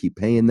sense to keep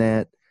paying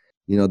that.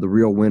 The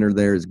real winner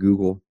there is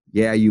Google.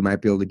 Yeah, you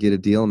might be able to get a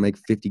deal and make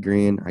 50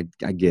 grand.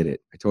 I get it.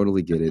 I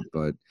totally get it.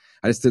 But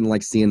I just didn't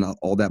like seeing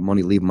all that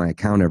money leave my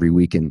account every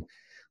week and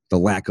the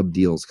lack of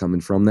deals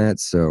coming from that.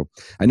 So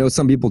I know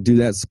some people do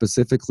that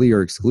specifically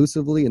or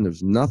exclusively, and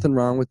there's nothing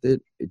wrong with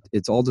it.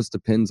 It's all just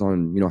depends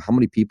on, how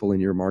many people in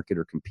your market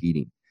are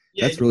competing.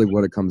 That's really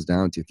what it comes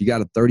down to. If you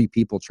got 30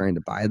 people trying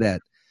to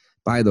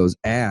buy those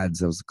ads,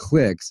 those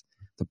clicks,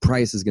 the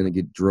price is going to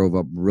get drove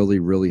up really,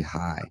 really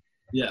high.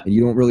 Yeah. And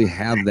you don't really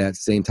have that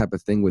same type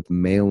of thing with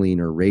mailing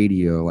or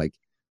radio,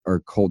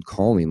 or cold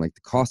calling. Like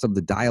the cost of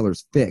the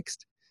dialer's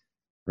fixed.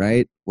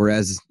 Right.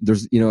 Whereas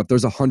there's, if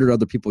there's 100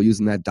 other people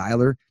using that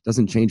dialer,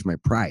 doesn't change my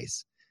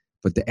price,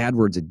 but the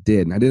AdWords it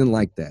did. And I didn't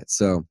like that.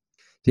 So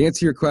to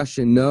answer your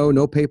question,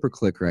 no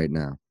pay-per-click right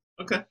now.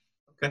 Okay.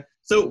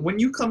 So when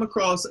you come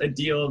across a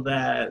deal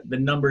that the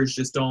numbers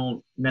just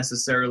don't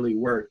necessarily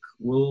work,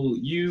 will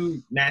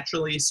you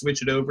naturally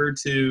switch it over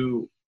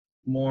to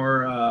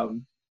more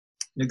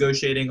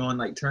negotiating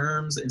on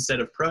terms instead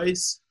of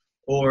price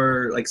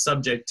or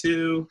subject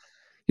to?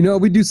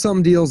 We do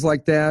some deals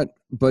like that,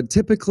 but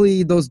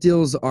typically those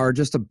deals are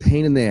just a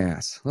pain in the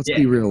ass. Let's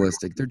be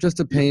realistic. They're just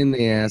a pain in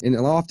the ass. And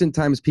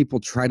oftentimes people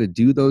try to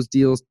do those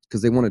deals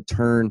because they want to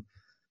turn,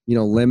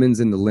 lemons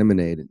into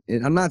lemonade.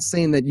 And I'm not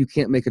saying that you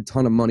can't make a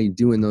ton of money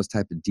doing those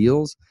type of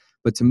deals,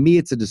 but to me,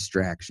 it's a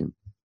distraction.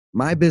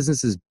 My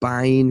business is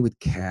buying with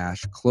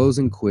cash,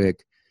 closing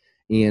quick,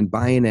 and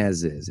buying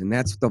as is. And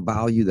that's the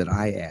value that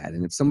I add.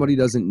 And if somebody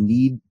doesn't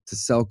need to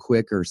sell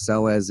quick or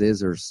sell as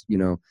is or,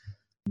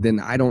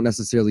 then I don't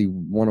necessarily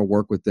want to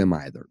work with them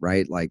either,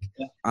 right?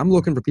 I'm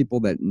looking for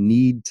people that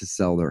need to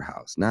sell their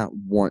house, not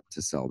want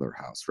to sell their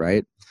house,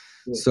 right?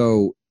 Yeah.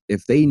 So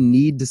if they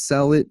need to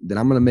sell it, then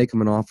I'm going to make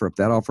them an offer. If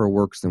that offer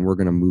works, then we're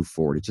going to move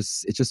forward. It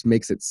just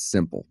makes it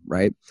simple,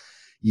 right?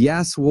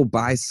 Yes, we'll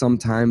buy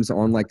sometimes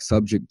on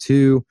subject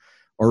to,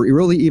 or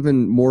really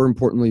even more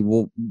importantly,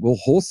 we'll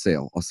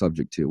wholesale a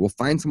subject to. We'll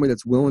find somebody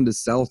that's willing to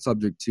sell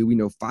subject to. We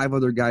know 5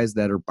 other guys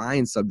that are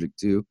buying subject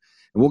to.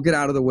 And we'll get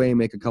out of the way and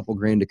make a couple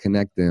grand to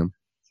connect them.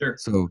 Sure.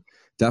 So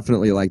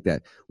definitely like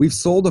that. We've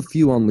sold a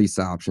few on lease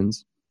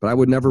options, but I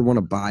would never want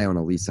to buy on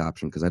a lease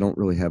option because I don't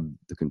really have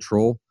the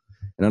control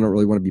and I don't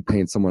really want to be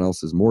paying someone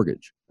else's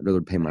mortgage. I'd rather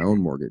pay my own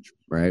mortgage,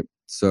 right?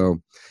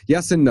 So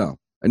yes and no.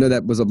 I know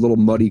that was a little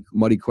muddy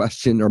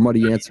question or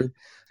muddy answer.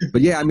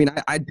 But yeah, I mean,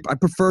 I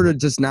prefer to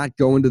just not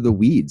go into the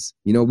weeds.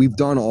 We've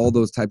done all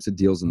those types of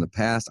deals in the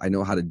past. I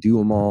know how to do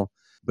them all.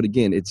 But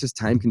again, it's just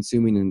time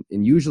consuming.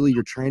 And usually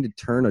you're trying to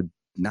turn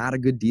not a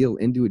good deal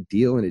into a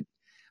deal. And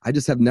I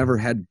just have never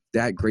had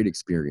that great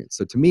experience.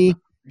 So to me,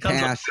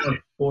 cash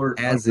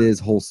as is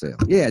wholesale.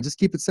 Yeah. Just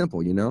keep it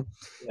simple, Yeah.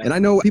 And I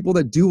know people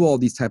that do all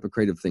these type of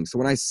creative things. So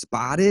when I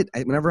spot it,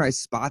 whenever I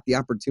spot the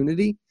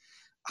opportunity,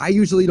 I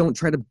usually don't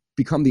try to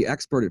become the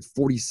expert at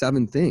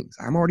 47 things.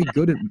 I'm already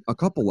good at a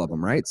couple of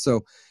them. Right.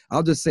 So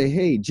I'll just say,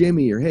 hey,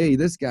 Jimmy, or hey,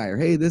 this guy, or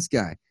hey, this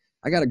guy,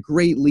 I got a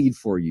great lead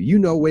for you. You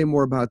know way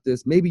more about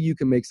this. Maybe you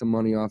can make some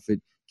money off it.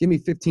 Give me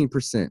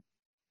 15%.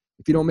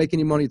 If you don't make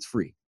any money, it's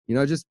free.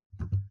 Just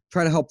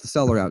try to help the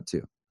seller out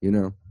too,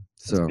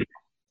 So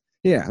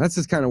yeah, that's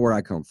just kind of where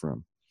I come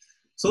from.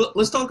 So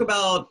let's talk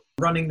about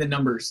running the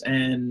numbers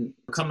and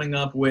coming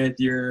up with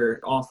your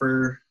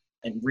offer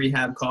and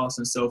rehab costs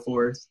and so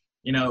forth.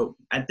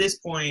 At this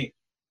point,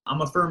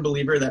 I'm a firm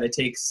believer that it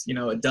takes,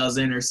 a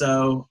dozen or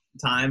so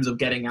times of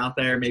getting out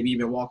there, maybe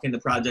even walking the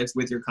projects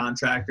with your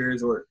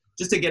contractors, or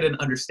just to get an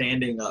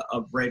understanding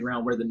of right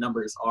around where the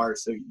numbers are,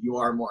 so you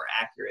are more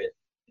accurate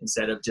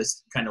instead of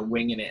just kind of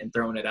winging it and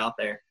throwing it out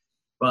there.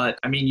 But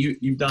I mean,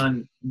 you've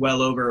done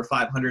well over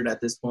 500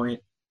 at this point.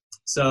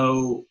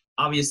 So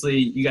obviously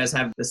you guys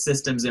have the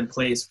systems in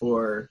place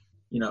for,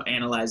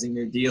 analyzing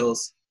your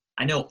deals.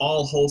 I know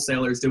all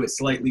wholesalers do it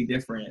slightly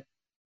different.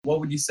 What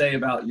would you say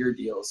about your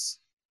deals?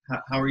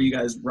 How are you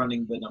guys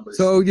running the numbers?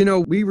 So,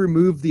 we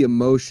remove the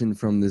emotion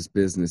from this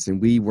business and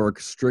we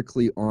work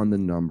strictly on the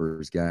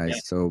numbers, guys.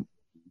 Yeah. So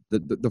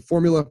the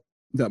formula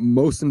that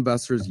most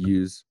investors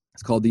use,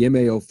 it's called the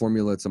MAO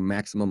formula. It's a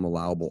maximum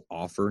allowable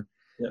offer.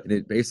 Yep. And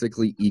it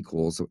basically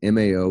equals, so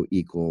MAO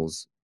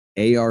equals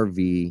ARV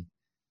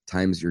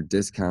times your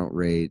discount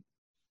rate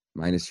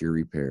minus your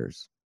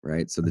repairs,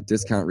 right? So the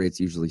discount rate's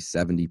usually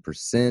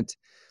 70%.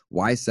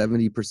 Why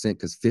 70%?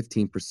 Because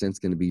 15% is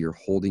going to be your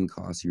holding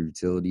costs, your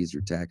utilities,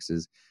 your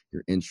taxes,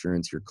 your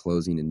insurance, your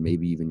closing, and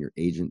maybe even your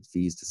agent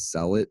fees to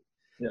sell it.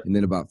 Yep. And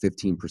then about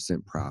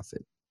 15%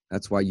 profit.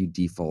 That's why you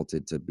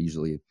defaulted to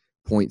usually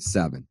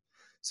 0.7.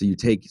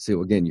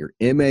 So again, your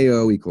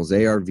MAO equals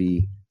ARV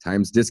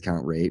times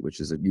discount rate, which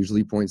is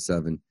usually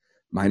 0.7,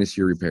 minus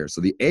your repair.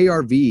 So the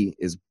ARV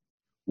is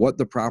what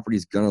the property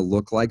is going to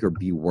look like or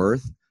be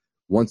worth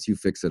once you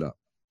fix it up.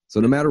 So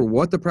no matter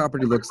what the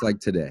property looks like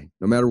today,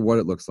 no matter what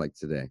it looks like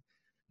today,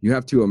 you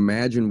have to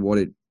imagine what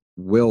it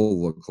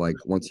will look like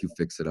once you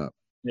fix it up.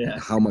 Yeah.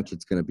 And how much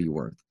it's going to be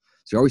worth.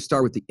 So you always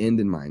start with the end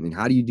in mind. And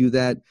how do you do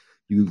that?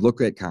 You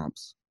look at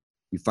comps.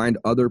 You find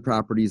other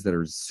properties that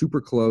are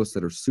super close,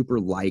 that are super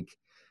like,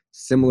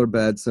 similar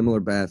bed, similar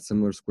bath,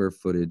 similar square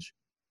footage,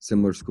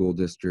 similar school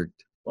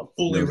district,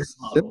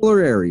 similar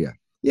area.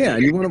 Yeah,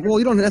 and you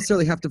don't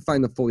necessarily have to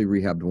find the fully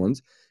rehabbed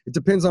ones. It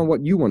depends on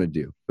what you want to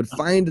do, but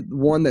find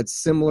one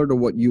that's similar to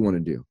what you want to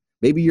do.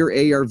 Maybe your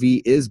ARV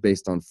is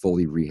based on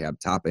fully rehabbed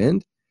top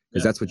end,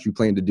 because that's what you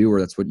plan to do, or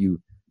that's what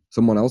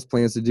someone else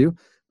plans to do.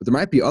 But there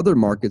might be other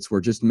markets where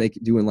just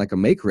doing like a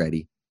make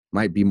ready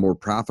might be more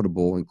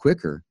profitable and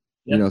quicker.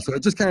 Yep. So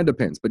it just kind of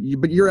depends. But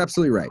you're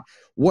absolutely right.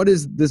 What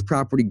is this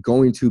property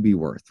going to be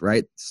worth,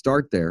 right?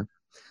 Start there,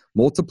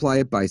 multiply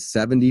it by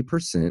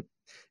 70%,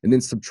 and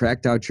then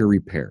subtract out your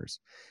repairs.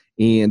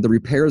 And the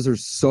repairs are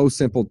so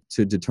simple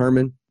to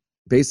determine.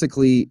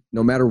 Basically,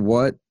 no matter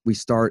what, we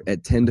start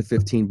at 10 to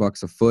 15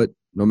 bucks a foot,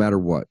 no matter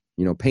what.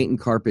 Paint and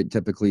carpet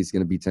typically is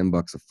going to be 10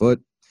 bucks a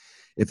foot.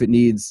 If it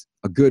needs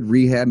a good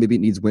rehab, maybe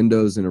it needs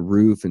windows and a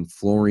roof and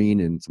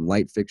flooring and some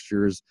light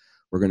fixtures,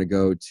 we're going to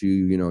go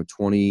to,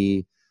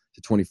 20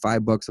 to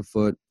 25 bucks a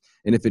foot.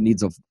 And if it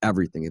needs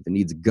everything, if it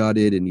needs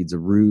gutted, it needs a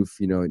roof,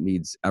 it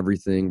needs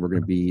everything, we're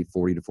going to be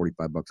 40 to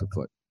 45 bucks a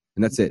foot.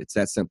 And that's it. It's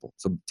that simple.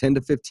 So 10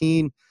 to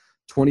 15,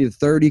 20 to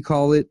 30,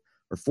 call it,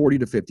 or 40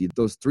 to 50.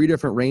 Those three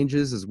different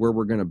ranges is where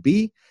we're going to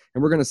be.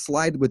 And we're going to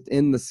slide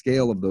within the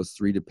scale of those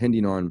three,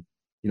 depending on,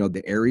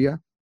 the area,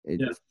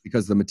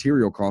 because the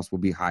material cost will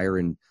be higher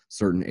in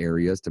certain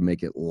areas to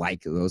make it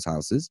like those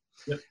houses,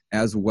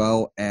 as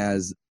well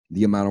as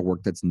the amount of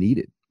work that's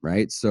needed.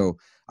 Right. So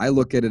I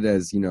look at it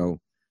as,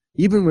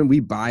 even when we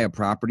buy a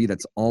property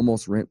that's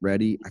almost rent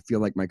ready, I feel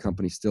like my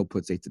company still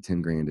puts 8 to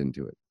 10 grand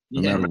into it.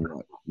 No matter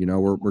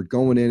what, we're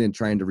going in and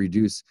trying to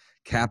reduce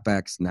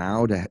CapEx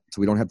now so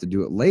we don't have to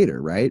do it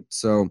later. Right.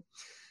 So,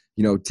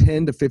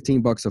 10 to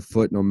 15 bucks a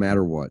foot, no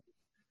matter what.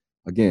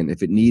 Again,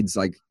 if it needs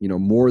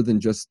more than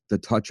just the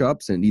touch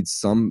ups and it needs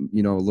some, a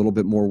little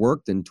bit more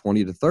work, than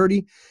 20 to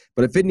 30.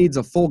 But if it needs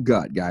a full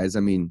gut, guys, I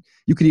mean,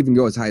 you could even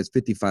go as high as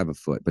 55 a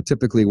foot, but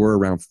typically we're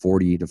around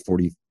 $40 to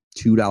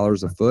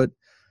 $42 a foot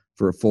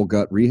for a full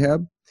gut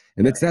rehab.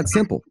 And it's that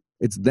simple.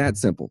 It's that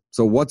simple.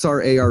 So what's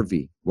our ARV?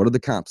 What do the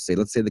comps say?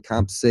 Let's say the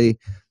comps say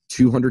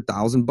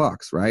 $200,000,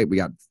 right? We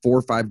got 4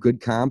 or 5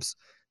 good comps.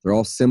 They're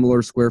all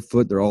similar square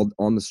foot. They're all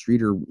on the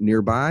street or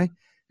nearby,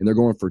 and they're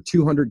going for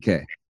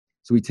 $200K.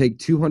 So we take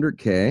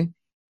 $200K, and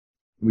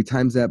we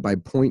times that by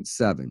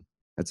 0.7.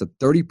 That's a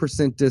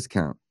 30%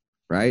 discount,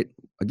 right?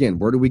 Again,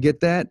 where do we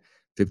get that?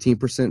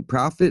 15%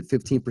 profit,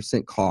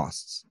 15%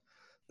 costs.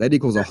 That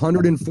equals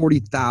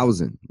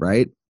 $140,000,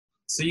 right?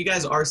 So you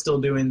guys are still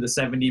doing the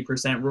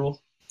 70%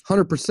 rule?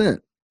 100%.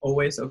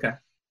 Always? Okay.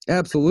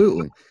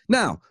 Absolutely.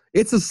 Now,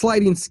 it's a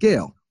sliding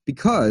scale,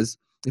 because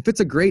if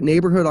it's a great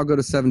neighborhood, I'll go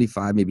to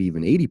 75, maybe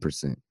even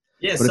 80%.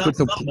 Yeah, but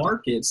some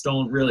markets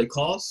don't really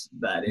cost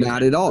that.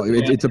 Not at all.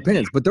 It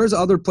depends. But there's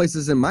other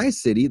places in my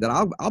city that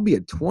I'll be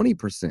at 20%,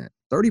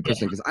 30%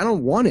 because I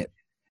don't want it.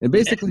 And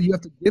basically, you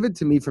have to give it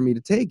to me for me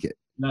to take it.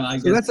 No, I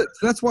get so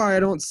that's why I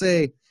don't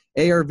say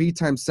ARV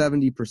times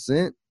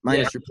 70%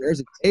 minus repairs.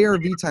 It's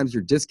ARV times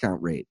your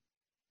discount rate,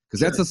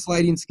 because that's a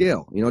sliding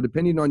scale,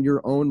 depending on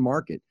your own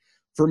market.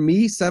 For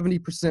me,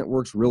 70%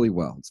 works really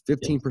well. It's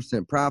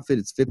 15% profit.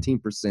 It's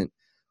 15%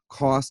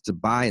 cost to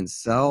buy and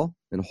sell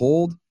and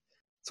hold.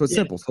 So it's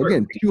simple. So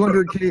again,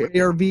 200K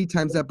ARV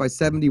times that by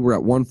 70, we're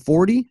at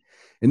 140.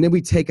 And then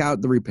we take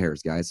out the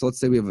repairs, guys. So let's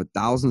say we have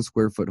 1,000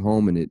 square foot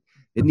home and it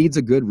needs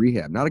a good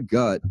rehab, not a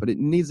gut, but it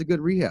needs a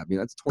good rehab.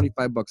 That's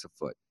 $25 a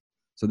foot.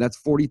 So that's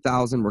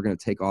 40,000. We're going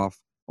to take off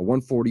a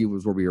 140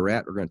 was where we were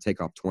at. We're going to take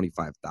off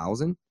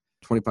 25,000.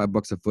 25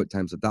 bucks a foot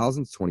times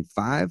 1,000 is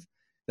 25.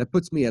 That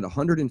puts me at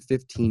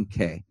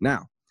 115K.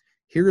 Now,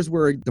 here's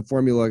where the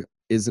formula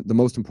is the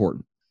most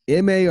important.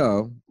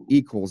 MAO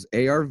equals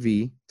ARV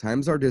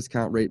times our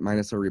discount rate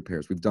minus our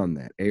repairs. We've done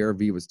that.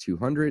 ARV was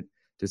 200.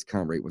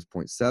 Discount rate was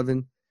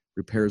 0.7.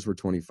 Repairs were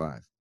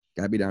 25.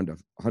 Got me down to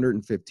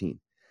 115.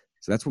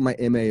 So that's what my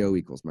MAO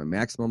equals, my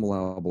maximum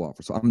allowable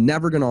offer. So I'm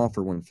never going to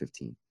offer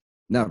 115.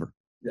 Never.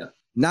 Yeah.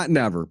 Not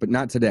never, but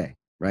not today,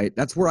 right?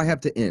 That's where I have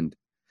to end.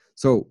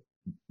 So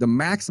the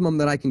maximum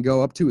that I can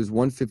go up to is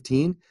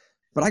 115,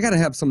 but I got to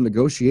have some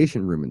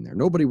negotiation room in there.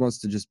 Nobody wants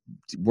to just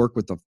work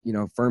with a,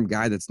 firm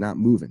guy that's not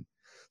moving.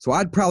 So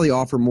I'd probably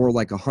offer more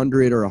like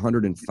 100 or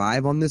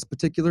 105 on this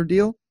particular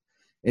deal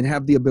and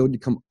have the ability to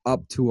come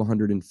up to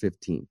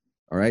 115.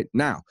 All right.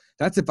 Now,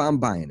 that's if I'm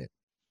buying it.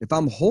 If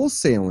I'm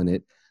wholesaling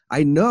it,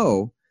 I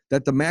know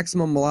that the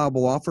maximum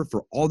allowable offer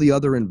for all the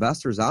other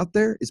investors out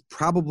there is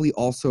probably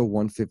also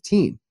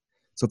 115.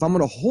 So if I'm going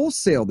to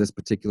wholesale this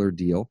particular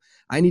deal,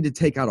 I need to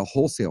take out a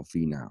wholesale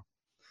fee now.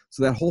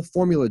 So that whole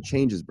formula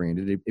changes,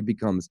 Brandon. It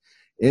becomes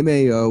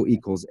MAO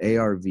equals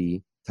ARV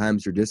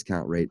times your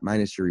discount rate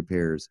minus your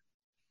repairs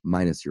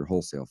minus your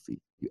wholesale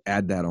fee. You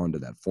add that onto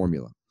that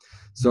formula.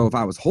 So if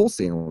I was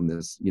wholesaling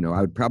this,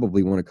 I would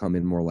probably want to come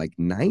in more like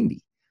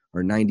 90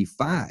 or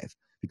 95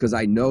 because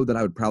I know that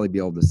I would probably be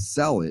able to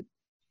sell it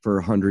for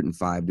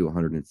 105 to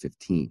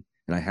 115.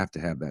 And I have to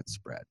have that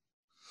spread.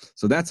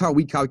 So that's how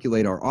we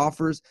calculate our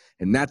offers,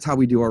 and that's how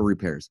we do our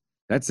repairs.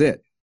 That's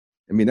it.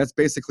 I mean, that's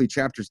basically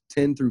chapters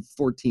 10 through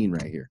 14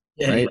 right here,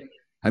 right? Yeah.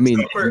 I mean,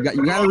 you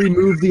got to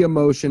remove the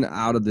emotion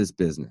out of this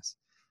business,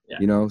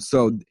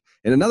 So,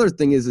 and another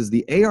thing is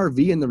the ARV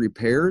and the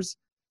repairs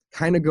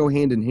kind of go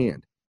hand in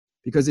hand,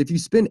 because if you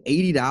spend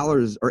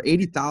 $80 or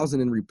 $80,000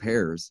 in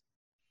repairs,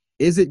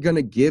 is it going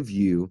to give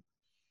you,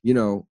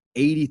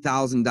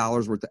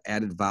 $80,000 worth of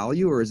added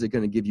value, or is it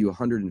going to give you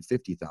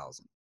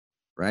 $150,000,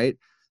 right?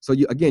 So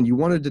you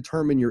want to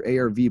determine your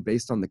ARV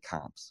based on the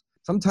comps.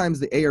 Sometimes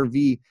the ARV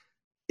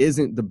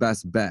isn't the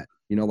best bet,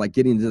 like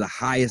getting to the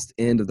highest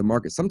end of the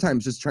market.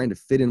 Sometimes just trying to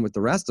fit in with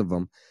the rest of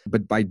them.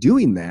 But by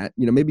doing that,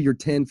 maybe you're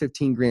 10,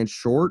 15 grand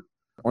short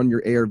on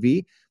your ARV,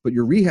 but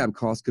your rehab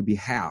cost could be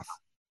half,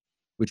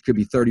 which could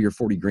be 30 or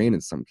 40 grand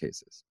in some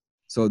cases.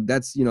 So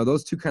that's,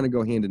 those two kind of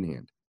go hand in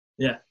hand.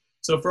 Yeah.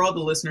 So for all the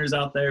listeners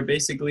out there,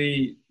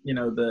 basically,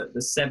 the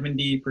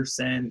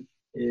 70%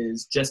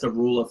 is just a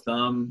rule of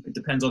thumb. It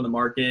depends on the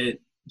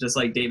market. Just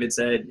like David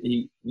said,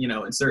 he,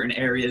 in certain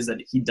areas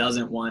that he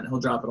doesn't want,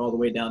 he'll drop it all the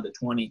way down to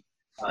 20.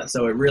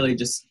 So it really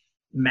just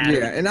matters.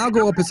 Yeah, and I'll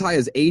go up as high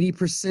as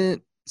 80%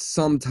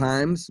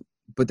 sometimes,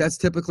 but that's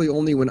typically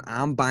only when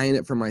I'm buying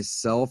it for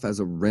myself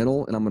as a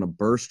rental and I'm going to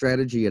burst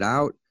strategy it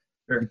out.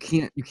 Sure.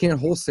 You can't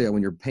wholesale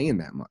when you're paying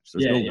that much.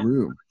 There's no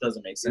room. It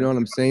doesn't make sense. You know what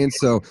I'm saying?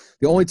 So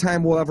the only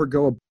time we'll ever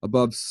go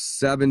above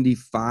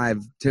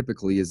 75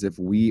 typically is if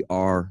we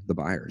are the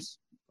buyers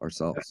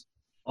ourselves. Okay.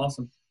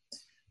 Awesome.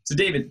 So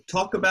David,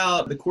 talk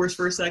about the course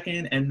for a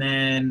second and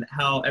then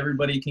how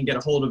everybody can get a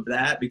hold of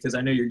that, because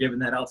I know you're giving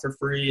that out for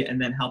free, and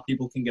then how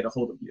people can get a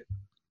hold of you.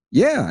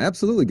 Yeah,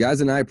 absolutely,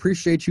 guys. And I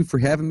appreciate you for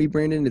having me,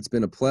 Brandon. It's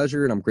been a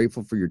pleasure, and I'm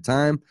grateful for your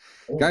time.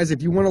 Cool. Guys,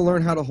 if you want to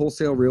learn how to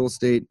wholesale real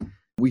estate,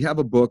 we have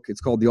a book. It's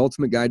called The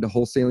Ultimate Guide to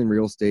Wholesaling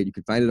Real Estate. You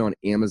can find it on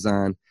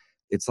Amazon.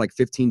 It's like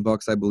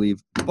 $15, I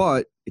believe.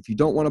 But if you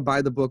don't want to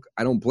buy the book,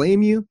 I don't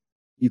blame you.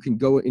 You can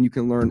go and you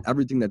can learn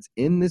everything that's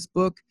in this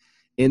book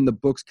in the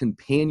book's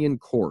companion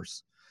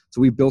course.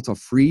 So we built a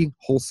free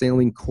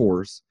wholesaling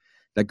course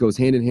that goes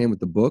hand in hand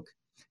with the book,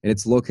 and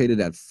it's located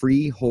at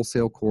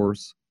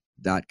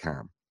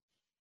freewholesalecourse.com.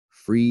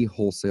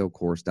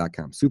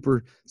 freewholesalecourse.com.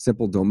 Super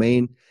simple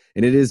domain,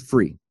 and it is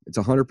free. It's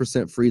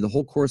 100% free. The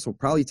whole course will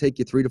probably take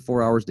you 3 to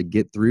 4 hours to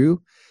get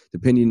through,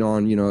 depending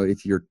on,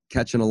 if you're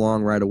catching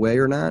along right away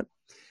or not.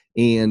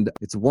 And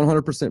it's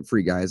 100%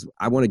 free, guys.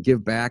 I want to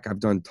give back.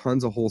 I've done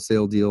tons of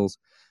wholesale deals.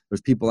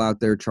 There's people out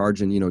there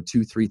charging,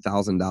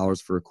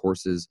 $2,000-$3,000 for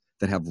courses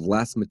that have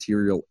less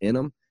material in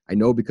them. I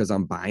know because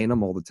I'm buying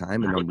them all the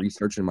time and I'm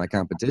researching my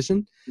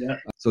competition. Yeah.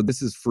 So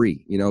this is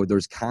free.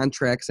 There's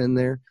contracts in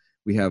there.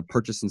 We have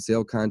purchase and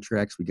sale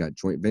contracts. We got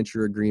joint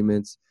venture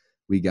agreements.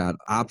 We got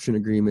option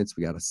agreements.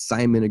 We got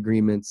assignment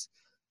agreements.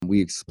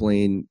 We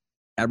explain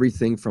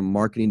everything from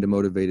marketing to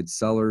motivated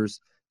sellers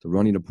to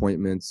running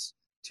appointments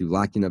to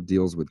locking up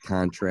deals with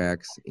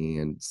contracts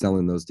and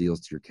selling those deals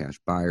to your cash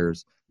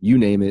buyers. You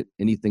name it,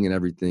 anything and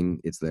everything,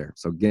 it's there.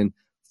 So again,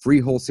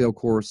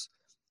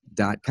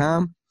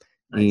 freewholesalecourse.com.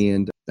 Nice.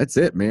 And that's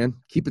it, man.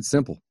 Keep it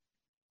simple.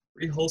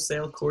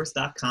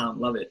 Freewholesalecourse.com.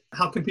 Love it.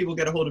 How can people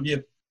get a hold of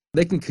you?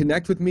 They can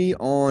connect with me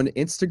on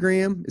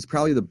Instagram. Is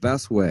probably the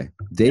best way.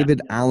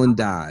 David Allen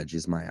Dodge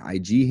is my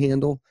IG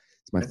handle.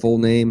 It's my full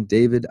name,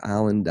 David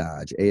Allen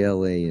Dodge,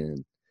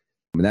 ALAN.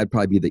 I mean, that'd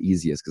probably be the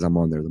easiest because I'm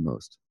on there the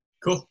most.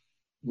 Cool.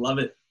 Love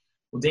it.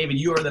 Well, David,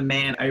 you are the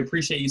man. I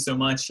appreciate you so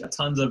much.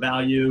 Tons of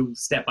value,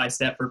 step by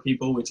step for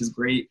people, which is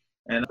great.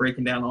 And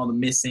breaking down all the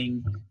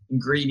missing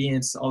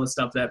ingredients, all the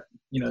stuff that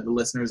the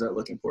listeners are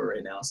looking for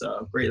right now.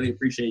 So greatly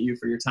appreciate you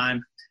for your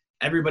time.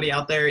 Everybody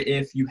out there,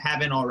 if you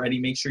haven't already,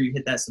 make sure you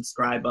hit that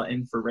subscribe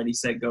button for Ready,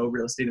 Set, Go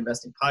Real Estate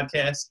Investing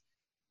Podcast.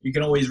 You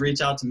can always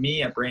reach out to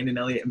me at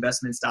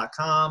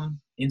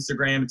BrandonElliottInvestments.com.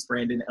 Instagram, it's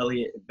Brandon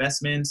Elliott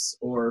Investments,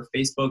 or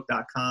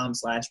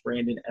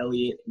Facebook.com/Brandon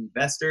Elliott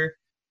Investor.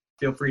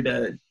 Feel free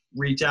to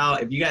reach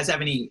out. If you guys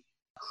have any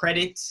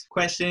credit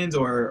questions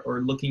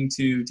or looking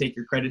to take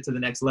your credit to the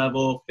next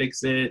level,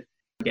 fix it,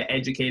 get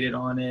educated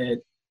on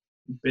it,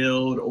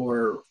 build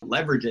or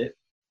leverage it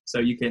so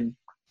you can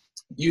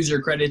use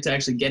your credit to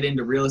actually get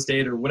into real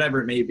estate or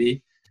whatever it may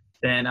be,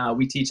 then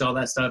we teach all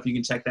that stuff. You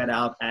can check that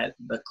out at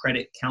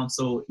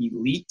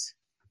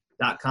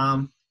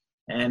thecreditcounselelite.com.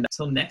 And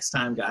until next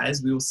time,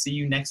 guys, we will see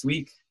you next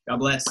week. God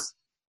bless.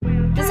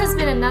 This has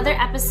been another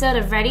episode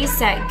of Ready,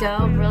 Set,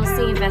 Go Real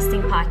Estate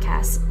Investing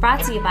Podcast,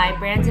 brought to you by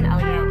Brandon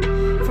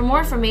Elliott. For more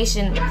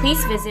information,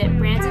 please visit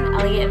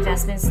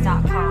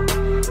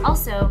BrandonElliottInvestments.com.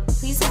 Also,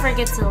 please don't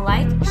forget to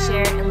like,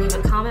 share, and leave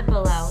a comment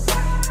below.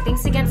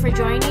 Thanks again for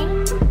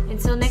joining.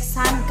 Until next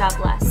time, God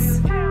bless.